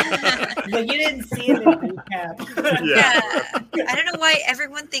 But you didn't see it in the recap. Yeah. I don't know why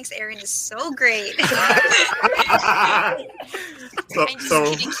everyone thinks Aaron is so great. So, I just so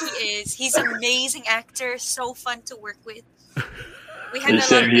think he is. He's an amazing actor, so fun to work with. We had a lot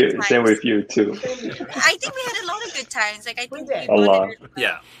Same of here, good times. same with you too. I think we had a lot of good times. Like I think did. A lot. bonded.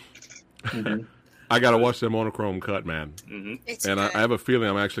 yeah. Mhm. I got to watch that monochrome cut, man. hmm It's And I good. have a feeling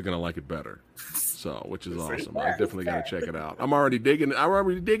I'm actually going to like it better. So, which is awesome. I Fair, definitely got to fair. check it out. I'm already digging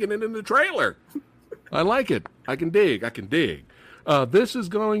it in the trailer. I like it. I can dig. This is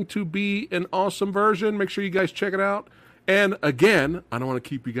going to be an awesome version. Make sure you guys check it out. And again, I don't want to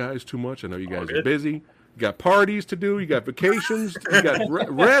keep you guys too much. I know you guys are good. busy. You got parties to do. You got vacations. You got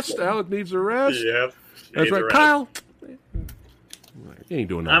rest. Alec needs a rest. Yep. That's Needs right. a rest. Kyle, you ain't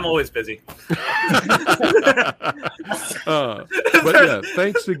doing nothing. I'm always busy. But yeah,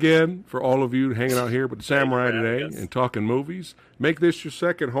 thanks again for all of you hanging out here with the Samurai Thank you for today having us. and talking movies. Make this your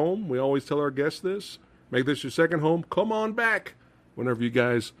second home. We always tell our guests this. Make this your second home. Come on back whenever you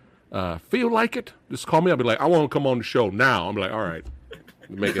guys feel like it. Just call me. I'll be like, I want to come on the show now. I'm like, all right,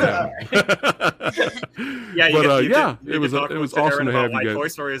 make it happen. Yeah, you But, can, you yeah, can, you it was- can talk it was to Aaron awesome to about have you why guys. Toy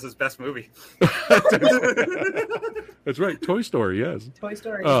Story is his best movie. That's right. Toy Story, yes. Toy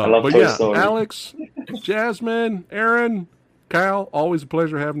Story. I love But Toy yeah, Story. Alex, Jasmin, Aaron, Kyle, always a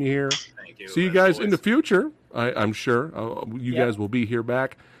pleasure having you here. Thank you. See you as guys in the always. future. I'm sure you Yeah. guys will be here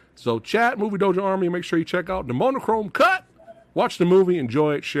back. So chat, Movie Dojo Army, make sure you check out the monochrome cut. Watch the movie,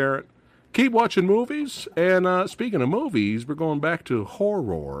 enjoy it, share it. Keep watching movies. And speaking of movies, we're going back to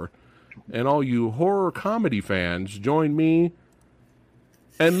horror. And all you horror comedy fans, join me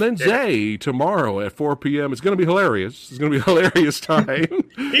and Lindsay tomorrow at 4 p.m. It's going to be hilarious. It's going to be a hilarious time.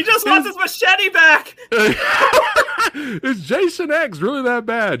 He just wants his machete back. Is Jason X really that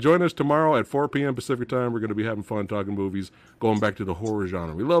bad? Join us tomorrow at 4 p.m. Pacific time. We're going to be having fun talking movies, going back to the horror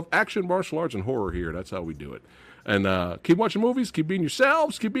genre. We love action, martial arts, and horror here. That's how we do it. And keep watching movies, keep being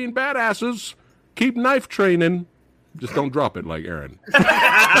yourselves, keep being badasses, keep knife training. Just don't drop it like Aaron.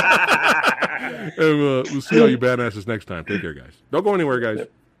 And we'll see all you badasses next time. Take care, guys. Don't go anywhere, guys.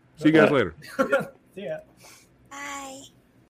 See you guys later. Yeah.